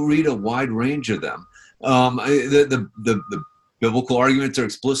these, when you read a wide range of them, the biblical arguments are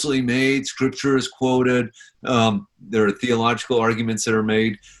explicitly made, scripture is quoted, there are theological arguments that are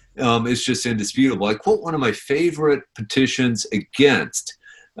made. It's just indisputable. I quote one of my favorite petitions against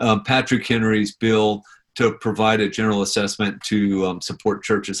Patrick Henry's bill to provide a general assessment to support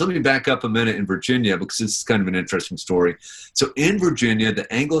churches. Let me back up a minute in Virginia, because this is kind of an interesting story. So in Virginia,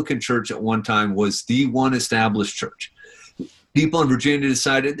 the Anglican Church at one time was the one established church. People in Virginia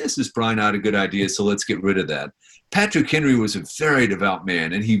decided this is probably not a good idea, so let's get rid of that. Patrick Henry was a very devout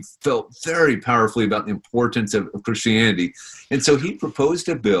man, and he felt very powerfully about the importance of Christianity. And so he proposed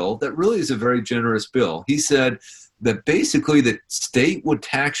a bill that really is a very generous bill. He said that basically the state would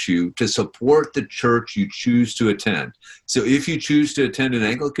tax you to support the church you choose to attend. So if you choose to attend an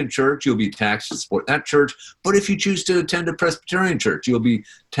Anglican church, you'll be taxed to support that church. But if you choose to attend a Presbyterian church, you'll be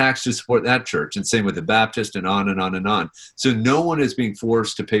taxed to support that church. And same with the Baptist, and on and on and on. So no one is being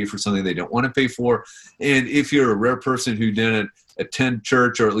forced to pay for something they don't want to pay for. And if you're a rare person who didn't attend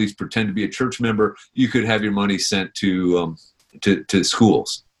church, or at least pretend to be a church member, you could have your money sent to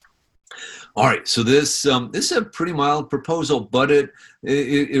schools. All right, so this is a pretty mild proposal, but it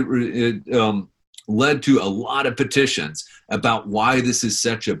led to a lot of petitions about why this is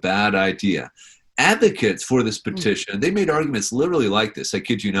such a bad idea. Advocates for this petition, they made arguments literally like this, I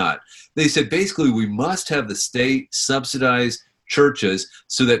kid you not. They said basically we must have the state subsidize churches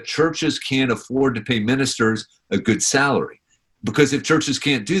so that churches can't afford to pay ministers a good salary. Because if churches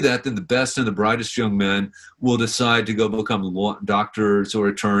can't do that, then the best and the brightest young men will decide to go become doctors or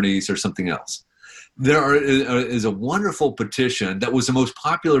attorneys or something else. is a wonderful petition that was the most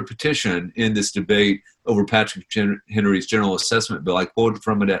popular petition in this debate over Patrick Henry's General Assessment Bill. I quoted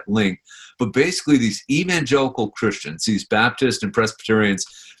from it at length. But basically, these evangelical Christians, these Baptists and Presbyterians,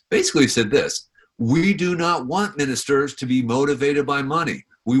 basically said this: we do not want ministers to be motivated by money.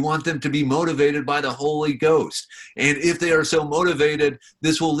 We want them to be motivated by the Holy Ghost. And if they are so motivated,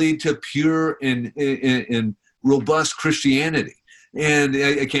 this will lead to pure and robust Christianity. And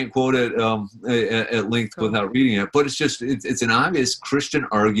I can't quote it at length without reading it, but it's an obvious Christian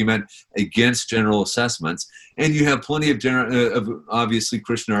argument against general assessments. And you have plenty of obviously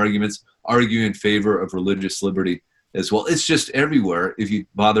Christian arguments arguing in favor of religious liberty as well. It's just everywhere if you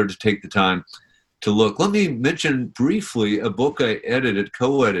bother to take the time to look. Let me mention briefly a book I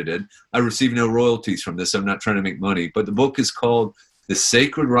co-edited. I received no royalties from this. I'm not trying to make money, but the book is called The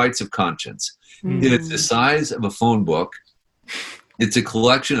Sacred Rights of Conscience. It's the size of a phone book. It's a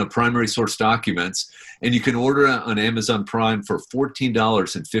collection of primary source documents, and you can order it on Amazon Prime for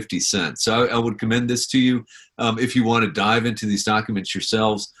 $14.50. So I would commend this to you if you want to dive into these documents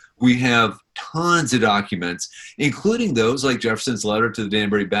yourselves. We have tons of documents, including those like Jefferson's letter to the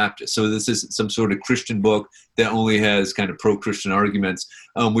Danbury Baptist. So this isn't some sort of Christian book that only has kind of pro-Christian arguments.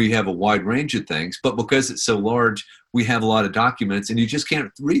 We have a wide range of things, but because it's so large, we have a lot of documents, and you just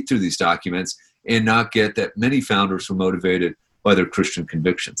can't read through these documents and not get that many founders were motivated by their Christian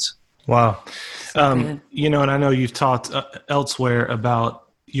convictions. Wow. And I know you've talked elsewhere about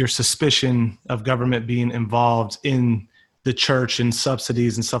your suspicion of government being involved in the church and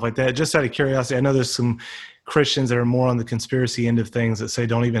subsidies and stuff like that. Just out of curiosity, I know there's some Christians that are more on the conspiracy end of things that say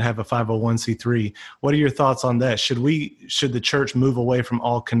don't even have a 501c3. What are your thoughts on that? Should the church move away from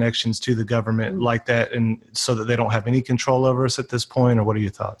all connections to the government like that, and so that they don't have any control over us at this point, or what are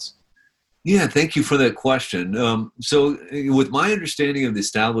your thoughts? Yeah, thank you for that question. So with my understanding of the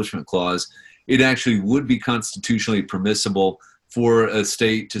Establishment Clause, it actually would be constitutionally permissible for a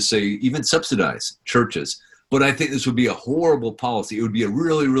state to say, even subsidize churches. But I think this would be a horrible policy. It would be a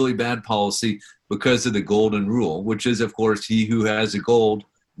really, really bad policy because of the golden rule, which is, of course, he who has the gold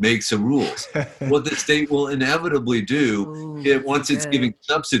makes the rules. What the state will inevitably do once it's giving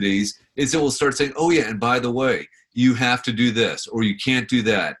subsidies is it will start saying, oh, yeah, and by the way, you have to do this or you can't do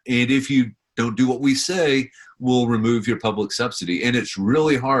that. And if you don't do what we say, we'll remove your public subsidy. And it's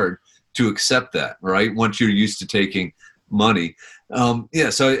really hard to accept that, right? Once you're used to taking money.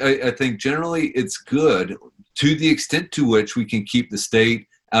 So I think generally it's good to the extent to which we can keep the state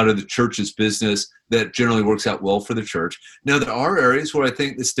out of the church's business. That generally works out well for the church. Now, there are areas where I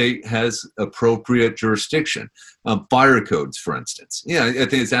think the state has appropriate jurisdiction. Fire codes, for instance. Yeah, I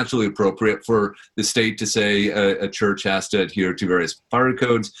think it's absolutely appropriate for the state to say a church has to adhere to various fire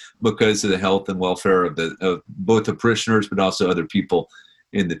codes because of the health and welfare of both the parishioners, but also other people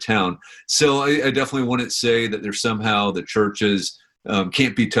in the town. So I definitely wouldn't say that there's somehow the churches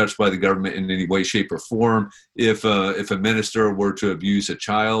can't be touched by the government in any way, shape, or form. If a minister were to abuse a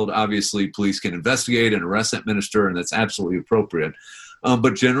child, obviously police can investigate and arrest that minister, and that's absolutely appropriate.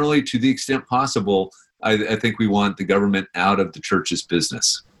 But generally, to the extent possible, I think we want the government out of the church's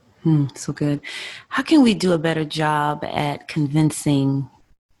business. So good. How can we do a better job at convincing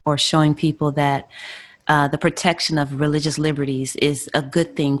or showing people that the protection of religious liberties is a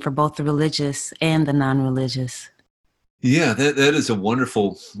good thing for both the religious and the non-religious? Yeah, that is a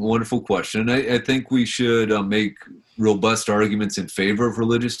wonderful, wonderful question. I think we should make robust arguments in favor of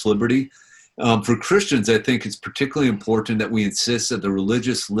religious liberty. For Christians, I think it's particularly important that we insist that the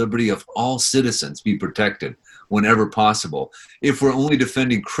religious liberty of all citizens be protected whenever possible. If we're only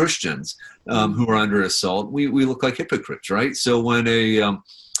defending Christians who are under assault, we look like hypocrites, right? So when a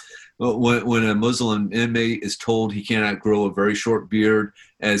Muslim inmate is told he cannot grow a very short beard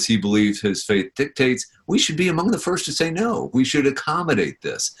as he believes his faith dictates, we should be among the first to say no. We should accommodate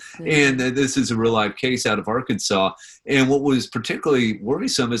this. And this is a real life case out of Arkansas. And what was particularly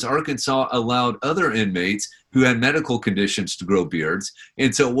worrisome is Arkansas allowed other inmates who had medical conditions to grow beards.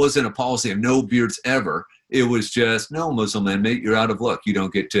 And so it wasn't a policy of no beards ever. It was just, no, Muslim inmate, you're out of luck. You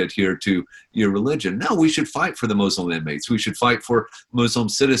don't get to adhere to your religion. No, we should fight for the Muslim inmates. We should fight for Muslim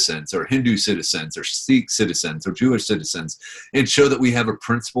citizens or Hindu citizens or Sikh citizens or Jewish citizens and show that we have a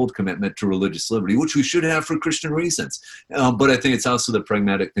principled commitment to religious liberty, which we should have for Christian reasons. But I think it's also the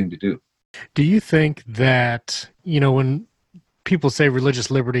pragmatic thing to do. Do you think that, when people say religious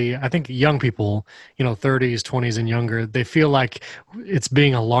liberty, I think young people, 30s, 20s and younger, they feel like it's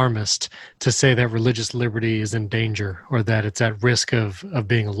being alarmist to say that religious liberty is in danger or that it's at risk of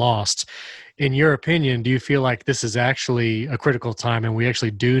being lost. In your opinion, do you feel like this is actually a critical time and we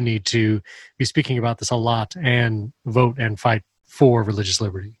actually do need to be speaking about this a lot and vote and fight for religious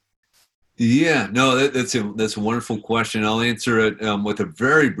liberty? Yeah, no, that's a wonderful question. I'll answer it with a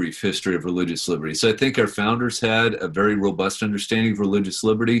very brief history of religious liberty. So I think our founders had a very robust understanding of religious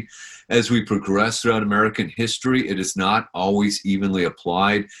liberty. As we progress throughout American history, it is not always evenly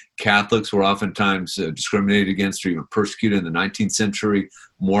applied. Catholics were oftentimes discriminated against or even persecuted in the 19th century.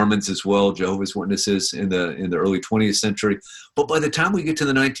 Mormons as well, Jehovah's Witnesses in the early 20th century. But by the time we get to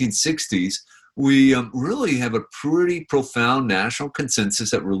the 1960s, we really have a pretty profound national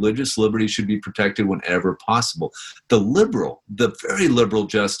consensus that religious liberty should be protected whenever possible. The very liberal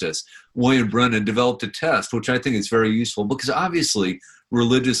Justice William Brennan developed a test, which I think is very useful because obviously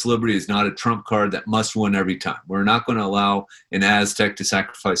religious liberty is not a trump card that must win every time. We're not going to allow an Aztec to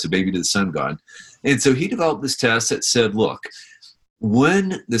sacrifice a baby to the sun god. And so he developed this test that said, look,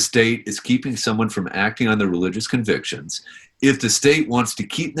 when the state is keeping someone from acting on their religious convictions, if the state wants to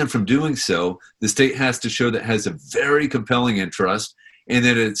keep them from doing so, the state has to show that it has a very compelling interest and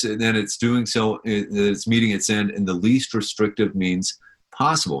that it's doing so, that it's meeting its end in the least restrictive means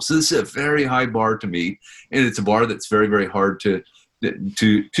possible. So this is a very high bar to meet, and it's a bar that's very, very hard to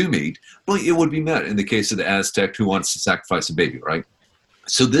meet, but it would be met in the case of the Aztec who wants to sacrifice a baby, right?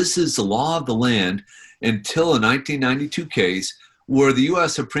 So this is the law of the land until a 1992 case where the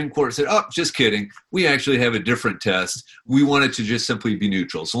U.S. Supreme Court said, oh, just kidding. We actually have a different test. We want it to just simply be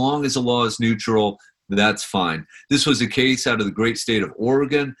neutral. So long as the law is neutral, that's fine. This was a case out of the great state of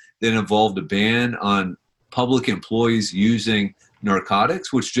Oregon that involved a ban on public employees using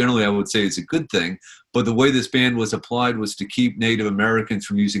narcotics, which generally I would say is a good thing. But the way this ban was applied was to keep Native Americans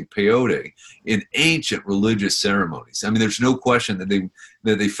from using peyote in ancient religious ceremonies. I mean, there's no question that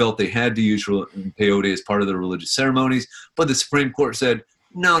they felt they had to use peyote as part of their religious ceremonies. But the Supreme Court said,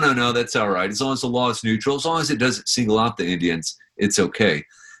 no, that's all right. As long as the law is neutral, as long as it doesn't single out the Indians, it's okay.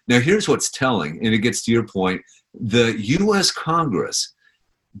 Now, here's what's telling, and it gets to your point. The U.S. Congress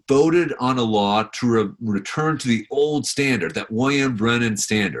voted on a law to return to the old standard, that William Brennan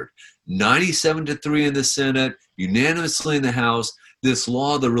standard. 97-3 in the Senate, unanimously in the House. This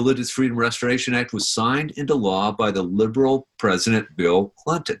law, the Religious Freedom Restoration Act, was signed into law by the liberal President Bill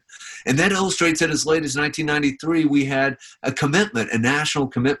Clinton. And that illustrates that as late as 1993, we had a commitment, a national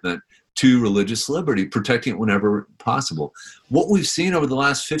commitment to religious liberty, protecting it whenever possible. What we've seen over the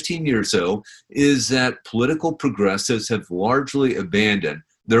last 15 years, though, is that political progressives have largely abandoned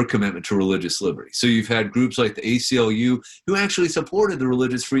their commitment to religious liberty. So you've had groups like the ACLU who actually supported the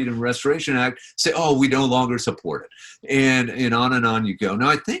Religious Freedom Restoration Act say, oh, we no longer support it. And on you go. Now,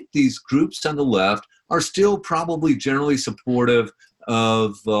 I think these groups on the left are still probably generally supportive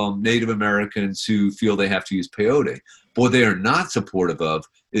of Native Americans who feel they have to use peyote. But what they are not supportive of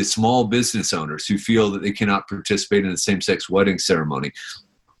is small business owners who feel that they cannot participate in a same-sex wedding ceremony,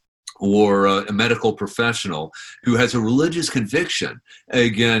 or a medical professional who has a religious conviction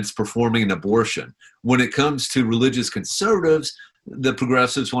against performing an abortion. When it comes to religious conservatives, the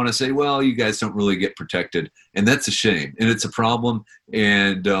progressives want to say, well, you guys don't really get protected. And that's a shame. And it's a problem.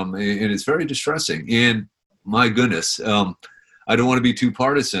 And it's very distressing. And my goodness, I don't want to be too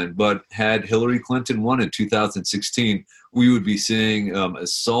partisan, but had Hillary Clinton won in 2016, we would be seeing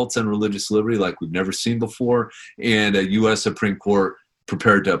assaults on religious liberty like we've never seen before, and a U.S. Supreme Court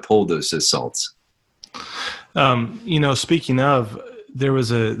prepared to uphold those assaults. Speaking of, there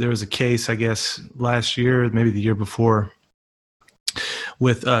was a case, I guess, last year, maybe the year before,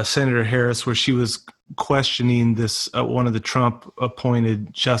 with Senator Harris, where she was questioning this one of the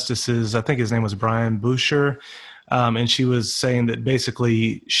Trump-appointed justices. I think his name was Brian Boucher, and she was saying that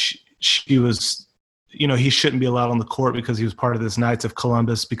basically she was, he shouldn't be allowed on the court because he was part of this Knights of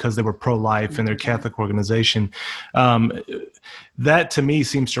Columbus because they were pro-life in their Catholic organization. That to me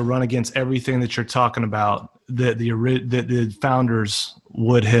seems to run against everything that you're talking about that the founders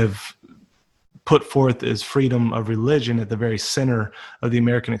would have put forth as freedom of religion at the very center of the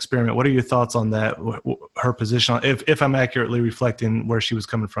American experiment. What are your thoughts on that? Her position, if I'm accurately reflecting where she was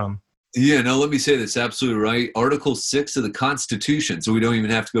coming from? Yeah, no, let me say this. Absolutely right. Article 6 of the Constitution, so we don't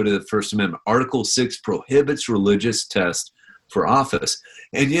even have to go to the First Amendment. Article 6 prohibits religious tests for office.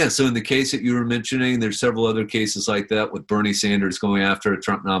 And yeah, so in the case that you were mentioning, there's several other cases like that with Bernie Sanders going after a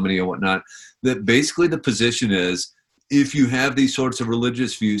Trump nominee or whatnot, that basically the position is if you have these sorts of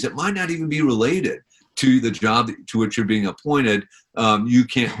religious views that might not even be related to the job to which you're being appointed, you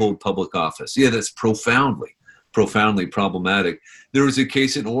can't hold public office. Yeah, that's profoundly problematic. There was a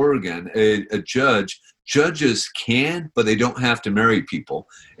case in Oregon, a judges can, but they don't have to marry people.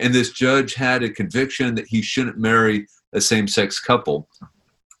 And this judge had a conviction that he shouldn't marry a same-sex couple.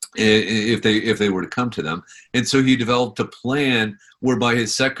 if they were to come to them. And so he developed a plan whereby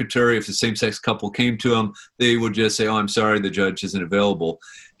his secretary, if the same-sex couple came to him, they would just say, "Oh, I'm sorry, the judge isn't available."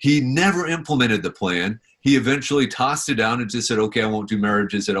 He never implemented the plan. He eventually tossed it down and just said, "Okay, I won't do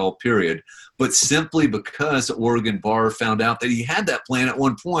marriages at all, period." But simply because the Oregon bar found out that he had that plan at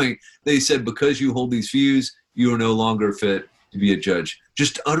one point, they said, "Because you hold these views, you are no longer fit to be a judge."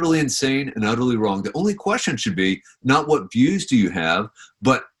 Just utterly insane and utterly wrong. The only question should be not what views do you have,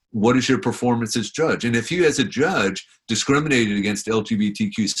 but what is your performance as judge? And if you as a judge discriminated against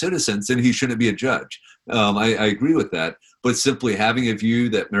LGBTQ citizens, then he shouldn't be a judge. I agree with that. But simply having a view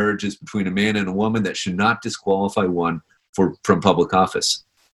that marriage is between a man and a woman, that should not disqualify one from public office.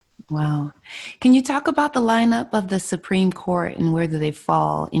 Wow. Can you talk about the lineup of the Supreme Court and where do they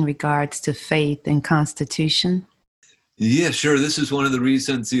fall in regards to faith and Constitution? Yeah, sure. This is one of the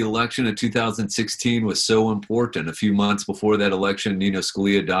reasons the election of 2016 was so important. A few months before that election, Nino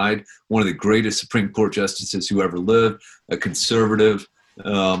Scalia died, one of the greatest Supreme Court justices who ever lived, a conservative,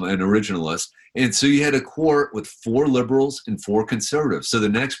 an originalist. And so you had a court with 4 liberals and 4 conservatives. So the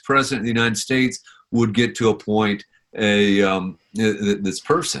next president of the United States would get to appoint this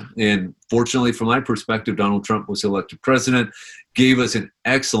person. And fortunately, from my perspective, Donald Trump was elected president, gave us an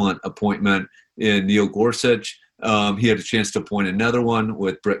excellent appointment in Neil Gorsuch. He had a chance to appoint another one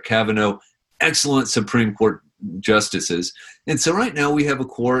with Brett Kavanaugh, excellent Supreme Court justices. And so right now we have a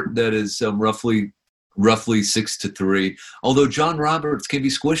court that is roughly 6-3, although John Roberts can be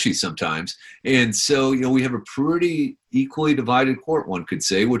squishy sometimes. And so, we have a pretty equally divided court, one could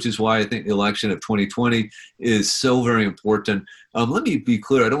say, which is why I think the election of 2020 is so very important. Let me be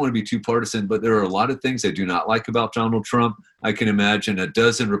clear. I don't want to be too partisan, but there are a lot of things I do not like about Donald Trump. I can imagine a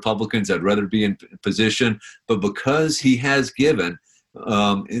dozen Republicans I'd rather be in position, but because he has given,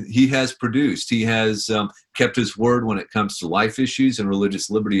 he has produced, he has kept his word when it comes to life issues and religious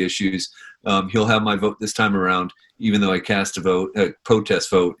liberty issues. He'll have my vote this time around, even though I cast a protest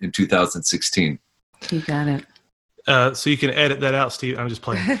vote in 2016. You got it. So you can edit that out, Steve. I'm just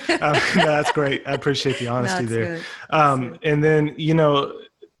playing. No, that's great. I appreciate the honesty there. And then,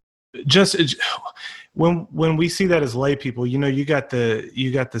 just when we see that as lay people, you got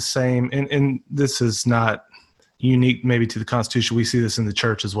the same, and this is not unique maybe to the Constitution. We see this in the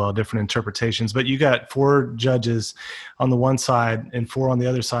church as well, different interpretations, but you got 4 judges on the one side and 4 on the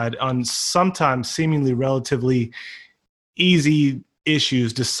other side on sometimes seemingly relatively easy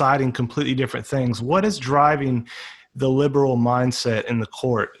issues, deciding completely different things. What is driving the liberal mindset in the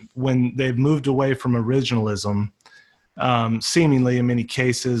court when they've moved away from originalism, seemingly in many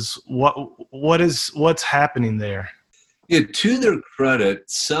cases? What's happening there? Yeah, to their credit,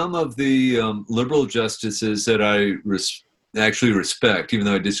 some of the liberal justices that I actually respect, even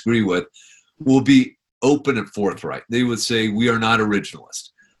though I disagree with, will be open and forthright. They would say, we are not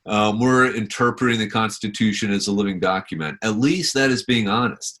originalist. We're interpreting the Constitution as a living document. At least that is being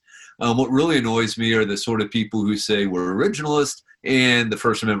honest. What really annoys me are the sort of people who say we're originalist and the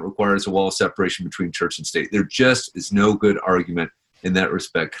First Amendment requires a wall of separation between church and state. There just is no good argument in that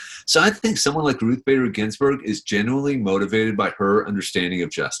respect. So I think someone like Ruth Bader Ginsburg is genuinely motivated by her understanding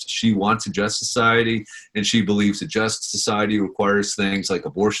of justice. She wants a just society, and she believes a just society requires things like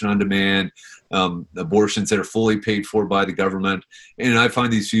abortion on demand, abortions that are fully paid for by the government. And I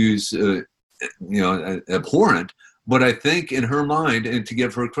find these views, abhorrent. But I think in her mind, and to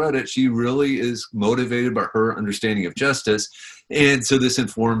give her credit, she really is motivated by her understanding of justice. And so this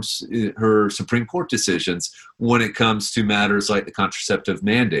informs her Supreme Court decisions when it comes to matters like the contraceptive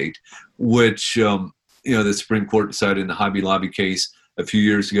mandate, which, the Supreme Court decided in the Hobby Lobby case a few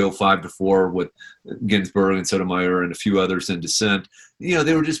years ago, 5-4, with Ginsburg and Sotomayor and a few others in dissent.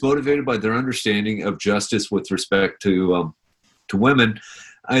 They were just motivated by their understanding of justice with respect to women.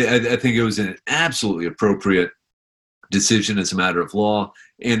 I think it was an absolutely appropriate decision as a matter of law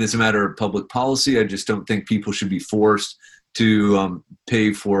and as a matter of public policy. I just don't think people should be forced to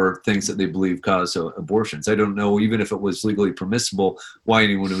pay for things that they believe cause abortions. I don't know, even if it was legally permissible, why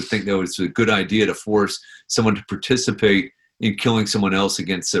anyone would think that was a good idea to force someone to participate in killing someone else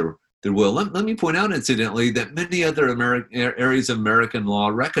against their will. Let me point out, incidentally, that many other areas of American law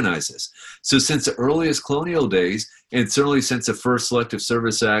recognize this. So since the earliest colonial days, and certainly since the first Selective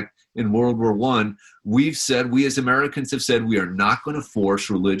Service Act in World War I, we as Americans have said we are not going to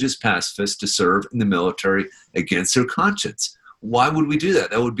force religious pacifists to serve in the military against their conscience. Why would we do that?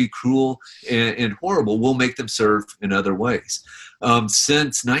 That would be cruel and horrible. We'll make them serve in other ways.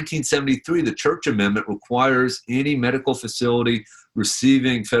 Since 1973, the Church Amendment requires any medical facility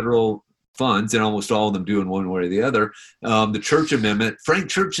receiving federal funds, and almost all of them do in one way or the other. The Church Amendment, Frank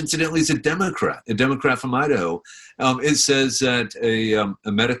Church, incidentally, is a Democrat from Idaho. It says that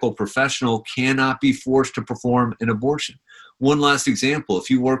a medical professional cannot be forced to perform an abortion. One last example,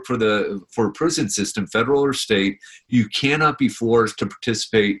 if you work for a prison system, federal or state, you cannot be forced to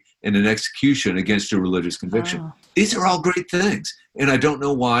participate in an execution against your religious conviction. Wow. These are all great things. And I don't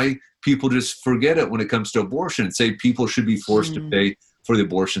know why people just forget it when it comes to abortion and say people should be forced to pay for the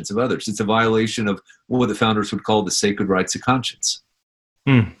abortions of others. It's a violation of what the founders would call the sacred rights of conscience.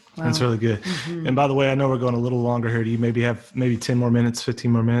 Wow. That's really good. And by the way, I know we're going a little longer here. Do you maybe have 10 more minutes,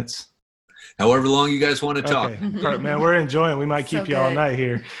 15 more minutes? However long you guys want to talk. Okay. Perfect, man, we're enjoying. We might keep So you all good. night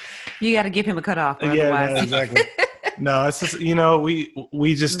here. You got to give him a cutoff. Yeah, Otherwise. no, exactly. No, it's just,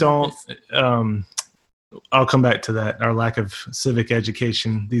 we just don't. I'll come back to that, our lack of civic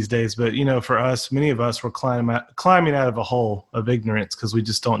education these days. But, for us, many of us were climbing out of a hole of ignorance because we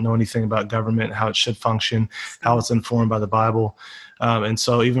just don't know anything about government, how it should function, how it's informed by the Bible. And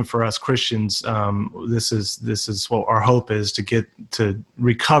so even for us Christians, this is what our hope is, to get to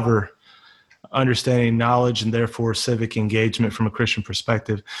recover understanding, knowledge, and therefore civic engagement from a Christian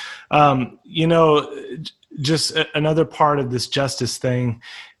perspective. Just another part of this justice thing,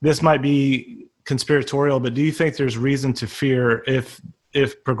 this might be conspiratorial, but do you think there's reason to fear if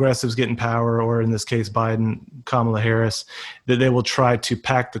progressives get in power, or in this case Biden, Kamala Harris, that they will try to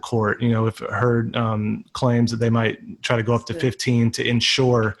pack the court? If heard claims that they might try to go up to 15 to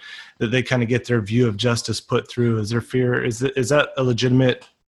ensure that they kind of get their view of justice put through. Is there fear? Is that a legitimate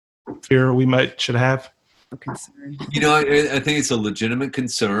fear we should have? Concern. I think it's a legitimate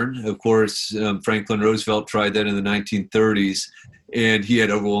concern. Of course, Franklin Roosevelt tried that in the 1930s, and he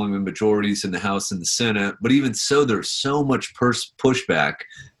had overwhelming majorities in the House and the Senate. But even so, there's so much pushback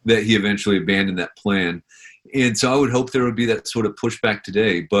that he eventually abandoned that plan. And so I would hope there would be that sort of pushback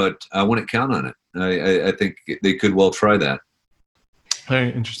today, but I wouldn't count on it. I think they could well try that.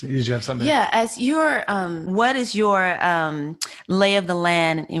 Very interesting. Did you have something? Yeah, as your what is your lay of the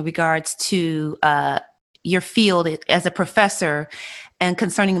land in regards to your field as a professor and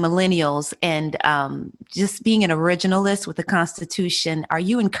concerning millennials and just being an originalist with the Constitution? Are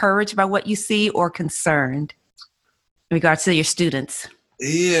you encouraged by what you see or concerned in regards to your students?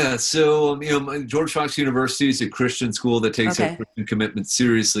 Yeah, so George Fox University is a Christian school that takes our Christian commitment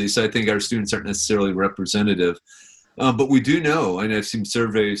seriously. So I think our students aren't necessarily representative. But we do know, and I've seen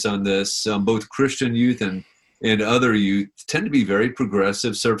surveys on this, both Christian youth and other youth tend to be very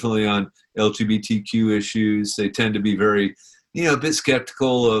progressive, certainly on LGBTQ issues. They tend to be very, a bit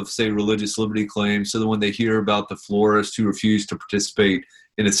skeptical of, say, religious liberty claims. So that when they hear about the florist who refused to participate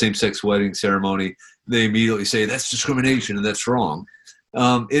in a same-sex wedding ceremony, they immediately say, that's discrimination and that's wrong.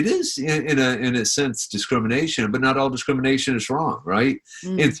 It is, in a sense, discrimination, but not all discrimination is wrong, right?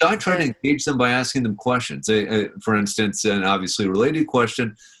 And so I try to engage them by asking them questions. For instance, an obviously related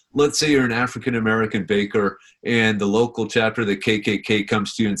question, let's say you're an African-American baker and the local chapter of the KKK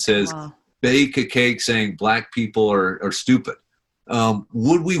comes to you and says, bake a cake saying black people are stupid.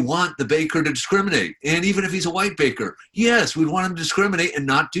 Would we want the baker to discriminate? And even if he's a white baker, yes, we'd want him to discriminate and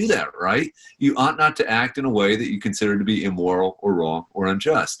not do that, right? You ought not to act in a way that you consider to be immoral or wrong or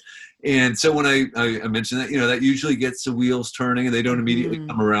unjust. And so when I mentioned that, that usually gets the wheels turning and they don't immediately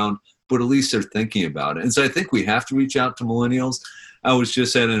come around, but at least they're thinking about it. And so I think we have to reach out to millennials. I was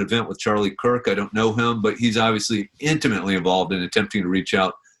just at an event with Charlie Kirk. I don't know him, but he's obviously intimately involved in attempting to reach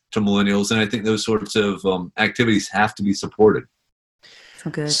out to millennials. And I think those sorts of activities have to be supported.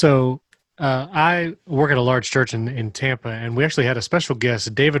 Okay. So I work at a large church in Tampa, and we actually had a special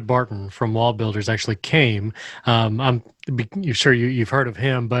guest, David Barton from Wall Builders, actually came. I'm sure you've heard of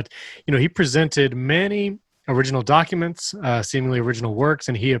him, but he presented many original documents, seemingly original works,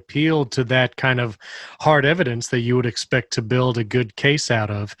 and he appealed to that kind of hard evidence that you would expect to build a good case out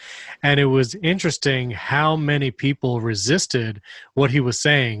of. And it was interesting how many people resisted what he was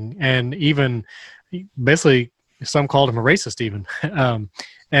saying, and even basically some called him a racist even.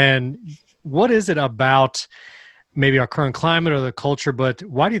 And what is it about maybe our current climate or the culture, but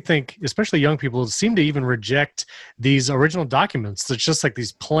why do you think, especially young people, seem to even reject these original documents? It's just like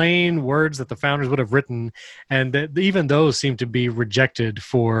these plain words that the founders would have written, and that even those seem to be rejected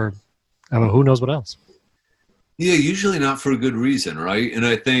for, who knows what else? Yeah, usually not for a good reason, right? And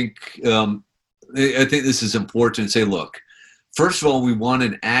I think this is important to say, look, first of all, we want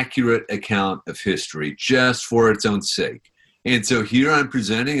an accurate account of history just for its own sake. And so here I'm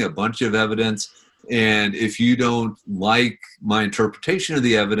presenting a bunch of evidence, and if you don't like my interpretation of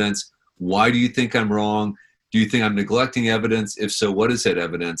the evidence, why do you think I'm wrong? Do you think I'm neglecting evidence? If so, what is that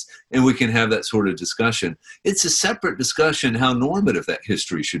evidence? And we can have that sort of discussion. It's a separate discussion how normative that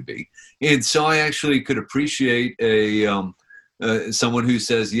history should be. And so I actually could appreciate someone who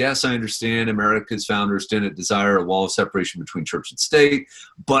says, yes, I understand America's founders didn't desire a wall of separation between church and state,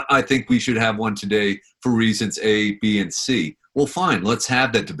 but I think we should have one today for reasons A, B, and C. Well, fine, let's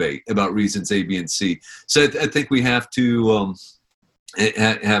have that debate about reasons A, B, and C. So I think we have to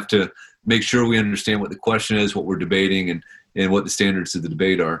make sure we understand what the question is, what we're debating, and what the standards of the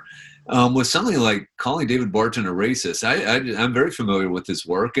debate are. With something like calling David Barton a racist, I'm very familiar with his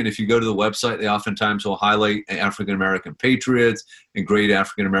work. And if you go to the website, they oftentimes will highlight African-American patriots and great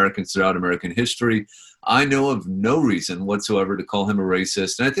African-Americans throughout American history. I know of no reason whatsoever to call him a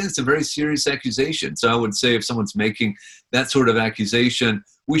racist. And I think it's a very serious accusation. So I would say if someone's making that sort of accusation,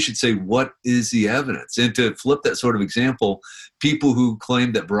 we should say, what is the evidence? And to flip that sort of example, people who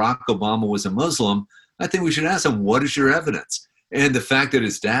claim that Barack Obama was a Muslim, I think we should ask them, what is your evidence? And the fact that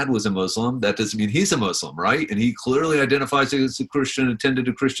his dad was a Muslim, that doesn't mean he's a Muslim, right? And he clearly identifies as a Christian, attended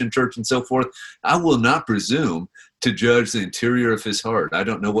a Christian church and so forth. I will not presume to judge the interior of his heart. I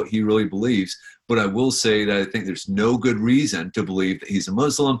don't know what he really believes, but I will say that I think there's no good reason to believe that he's a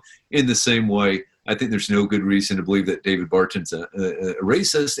Muslim. In the same way, I think there's no good reason to believe that David Barton's a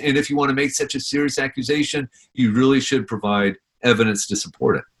racist. And if you want to make such a serious accusation, you really should provide evidence to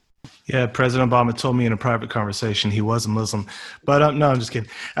support it. Yeah, President Obama told me in a private conversation he was a Muslim, but no, I'm just kidding.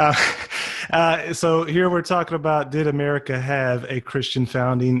 So here we're talking about, did America have a Christian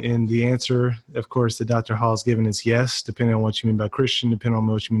founding? And the answer, of course, that Dr. Hall's given is yes, depending on what you mean by Christian, depending on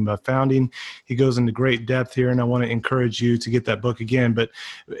what you mean by founding. He goes into great depth here, and I want to encourage you to get that book again. But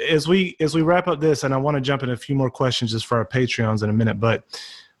as we wrap up this, and I want to jump in a few more questions just for our Patreons in a minute, but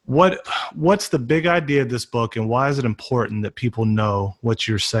what's the big idea of this book, and why is it important that people know what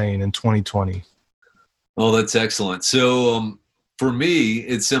you're saying in 2020? Oh, that's excellent. So for me,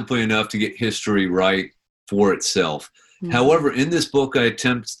 it's simply enough to get history right for itself. Mm-hmm. However, in this book, I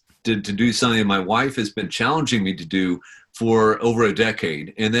attempted to do something my wife has been challenging me to do for over a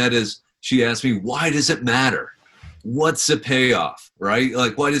decade. And that is, she asked me, why does it matter? What's the payoff, right?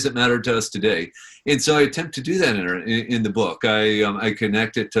 Like, why does it matter to us today? And so I attempt to do that in the book. I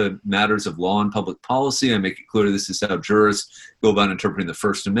connect it to matters of law and public policy. I make it clear this is how jurists go about interpreting the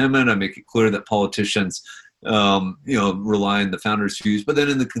First Amendment. I make it clear that politicians, rely on the founders' views. But then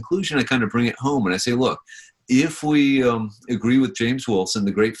in the conclusion, I kind of bring it home and I say, look, if we agree with James Wilson,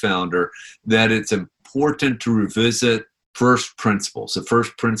 the great founder, that it's important to revisit first principles, the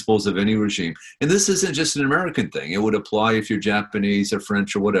first principles of any regime. And this isn't just an American thing. It would apply if you're Japanese or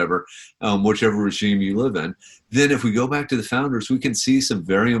French or whatever, whichever regime you live in. Then if we go back to the founders, we can see some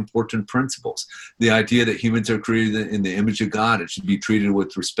very important principles. The idea that humans are created in the image of God, it should be treated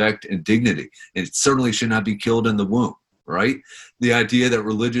with respect and dignity. And it certainly should not be killed in the womb. Right? The idea that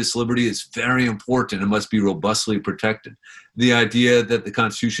religious liberty is very important and must be robustly protected. The idea that the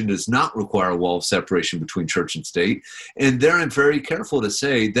Constitution does not require a wall of separation between church and state. And there I'm very careful to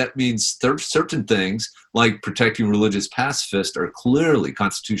say that means certain things like protecting religious pacifists are clearly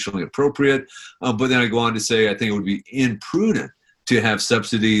constitutionally appropriate. But then I go on to say I think it would be imprudent to have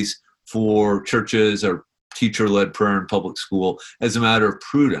subsidies for churches or teacher-led prayer in public school as a matter of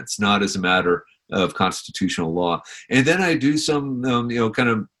prudence, not as a matter of constitutional law. And then I do some, kind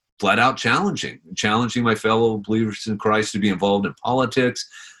of flat out challenging my fellow believers in Christ to be involved in politics.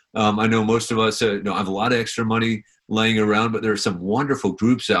 I know most of us have a lot of extra money laying around, but there are some wonderful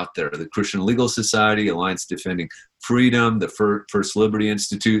groups out there, the Christian Legal Society, Alliance Defending Freedom, the First Liberty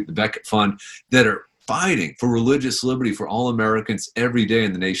Institute, the Becket Fund, that are fighting for religious liberty for all Americans every day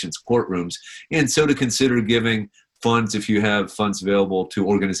in the nation's courtrooms. And so to consider giving funds, if you have funds available to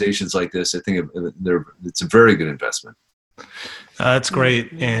organizations like this, I think it's a very good investment. That's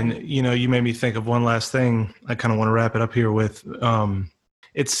great. And, you made me think of one last thing I kind of want to wrap it up here with.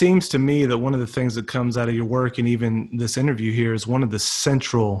 It seems to me that one of the things that comes out of your work and even this interview here is one of the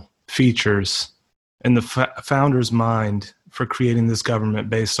central features in the founder's mind for creating this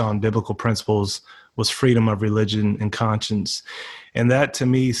government based on biblical principles was freedom of religion and conscience. And that, to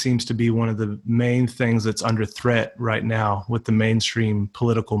me, seems to be one of the main things that's under threat right now with the mainstream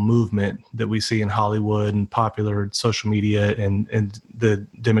political movement that we see in Hollywood and popular social media and the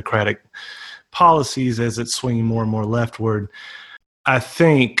Democratic policies as it's swinging more and more leftward. I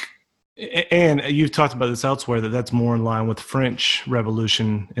think, and you've talked about this elsewhere, that's more in line with French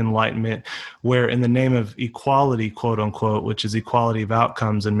Revolution Enlightenment, where in the name of equality, quote unquote, which is equality of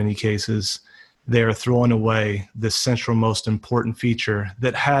outcomes in many cases, they're throwing away this central most important feature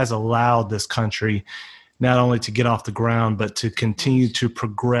that has allowed this country not only to get off the ground, but to continue to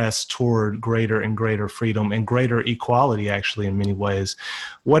progress toward greater and greater freedom and greater equality, actually, in many ways.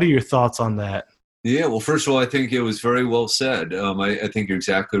 What are your thoughts on that? Yeah, well, first of all, I think it was very well said. I think you're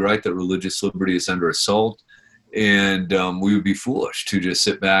exactly right that religious liberty is under assault, and we would be foolish to just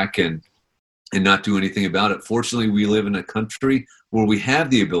sit back and not do anything about it. Fortunately, we live in a country where we have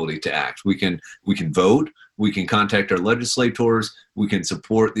the ability to act. We can vote, we can contact our legislators, we can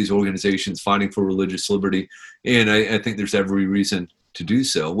support these organizations fighting for religious liberty, and I think there's every reason to do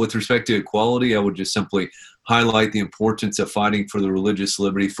so. With respect to equality, I would just simply highlight the importance of fighting for the religious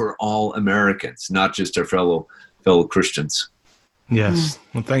liberty for all Americans, not just our fellow Christians. Yes.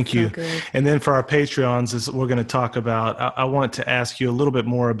 Well, thank you. And then for our Patreons, as we're going to talk about, I want to ask you a little bit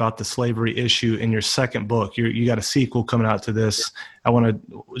more about the slavery issue in your second book. You got a sequel coming out to this. I want to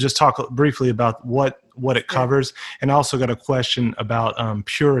just talk briefly about what it covers, and also got a question about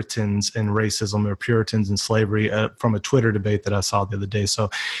Puritans and racism, or Puritans and slavery, from a Twitter debate that I saw the other day. So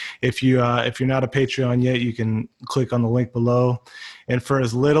if you're not a Patreon yet, you can click on the link below. And for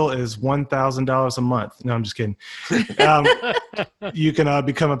as little as $1,000 a month, no, I'm just kidding. You can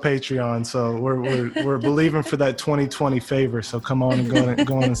become a Patreon. So we're believing for that 2020 favor. So come on and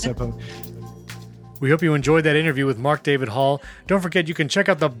go on and step up. We hope you enjoyed that interview with Mark David Hall. Don't forget, you can check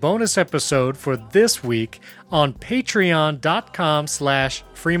out the bonus episode for this week on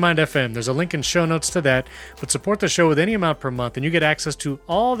patreon.com/freemindfm. There's a link in show notes to that, but support the show with any amount per month, and you get access to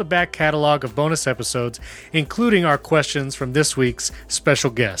all the back catalog of bonus episodes, including our questions from this week's special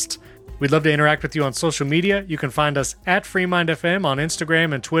guest. We'd love to interact with you on social media. You can find us at FreeMindFM on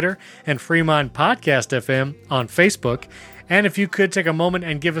Instagram and Twitter, and FreeMind Podcast FM on Facebook. And if you could take a moment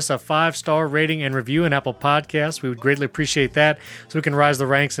and give us a 5-star rating and review in Apple Podcasts, we would greatly appreciate that, so we can rise the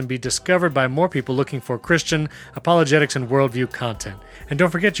ranks and be discovered by more people looking for Christian apologetics and worldview content. And don't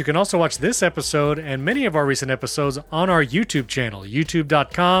forget, you can also watch this episode and many of our recent episodes on our YouTube channel,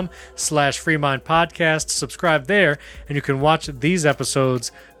 youtube.com/FreeMindPodcast. Subscribe there, and you can watch these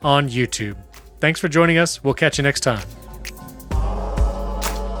episodes on YouTube. Thanks for joining us. We'll catch you next time.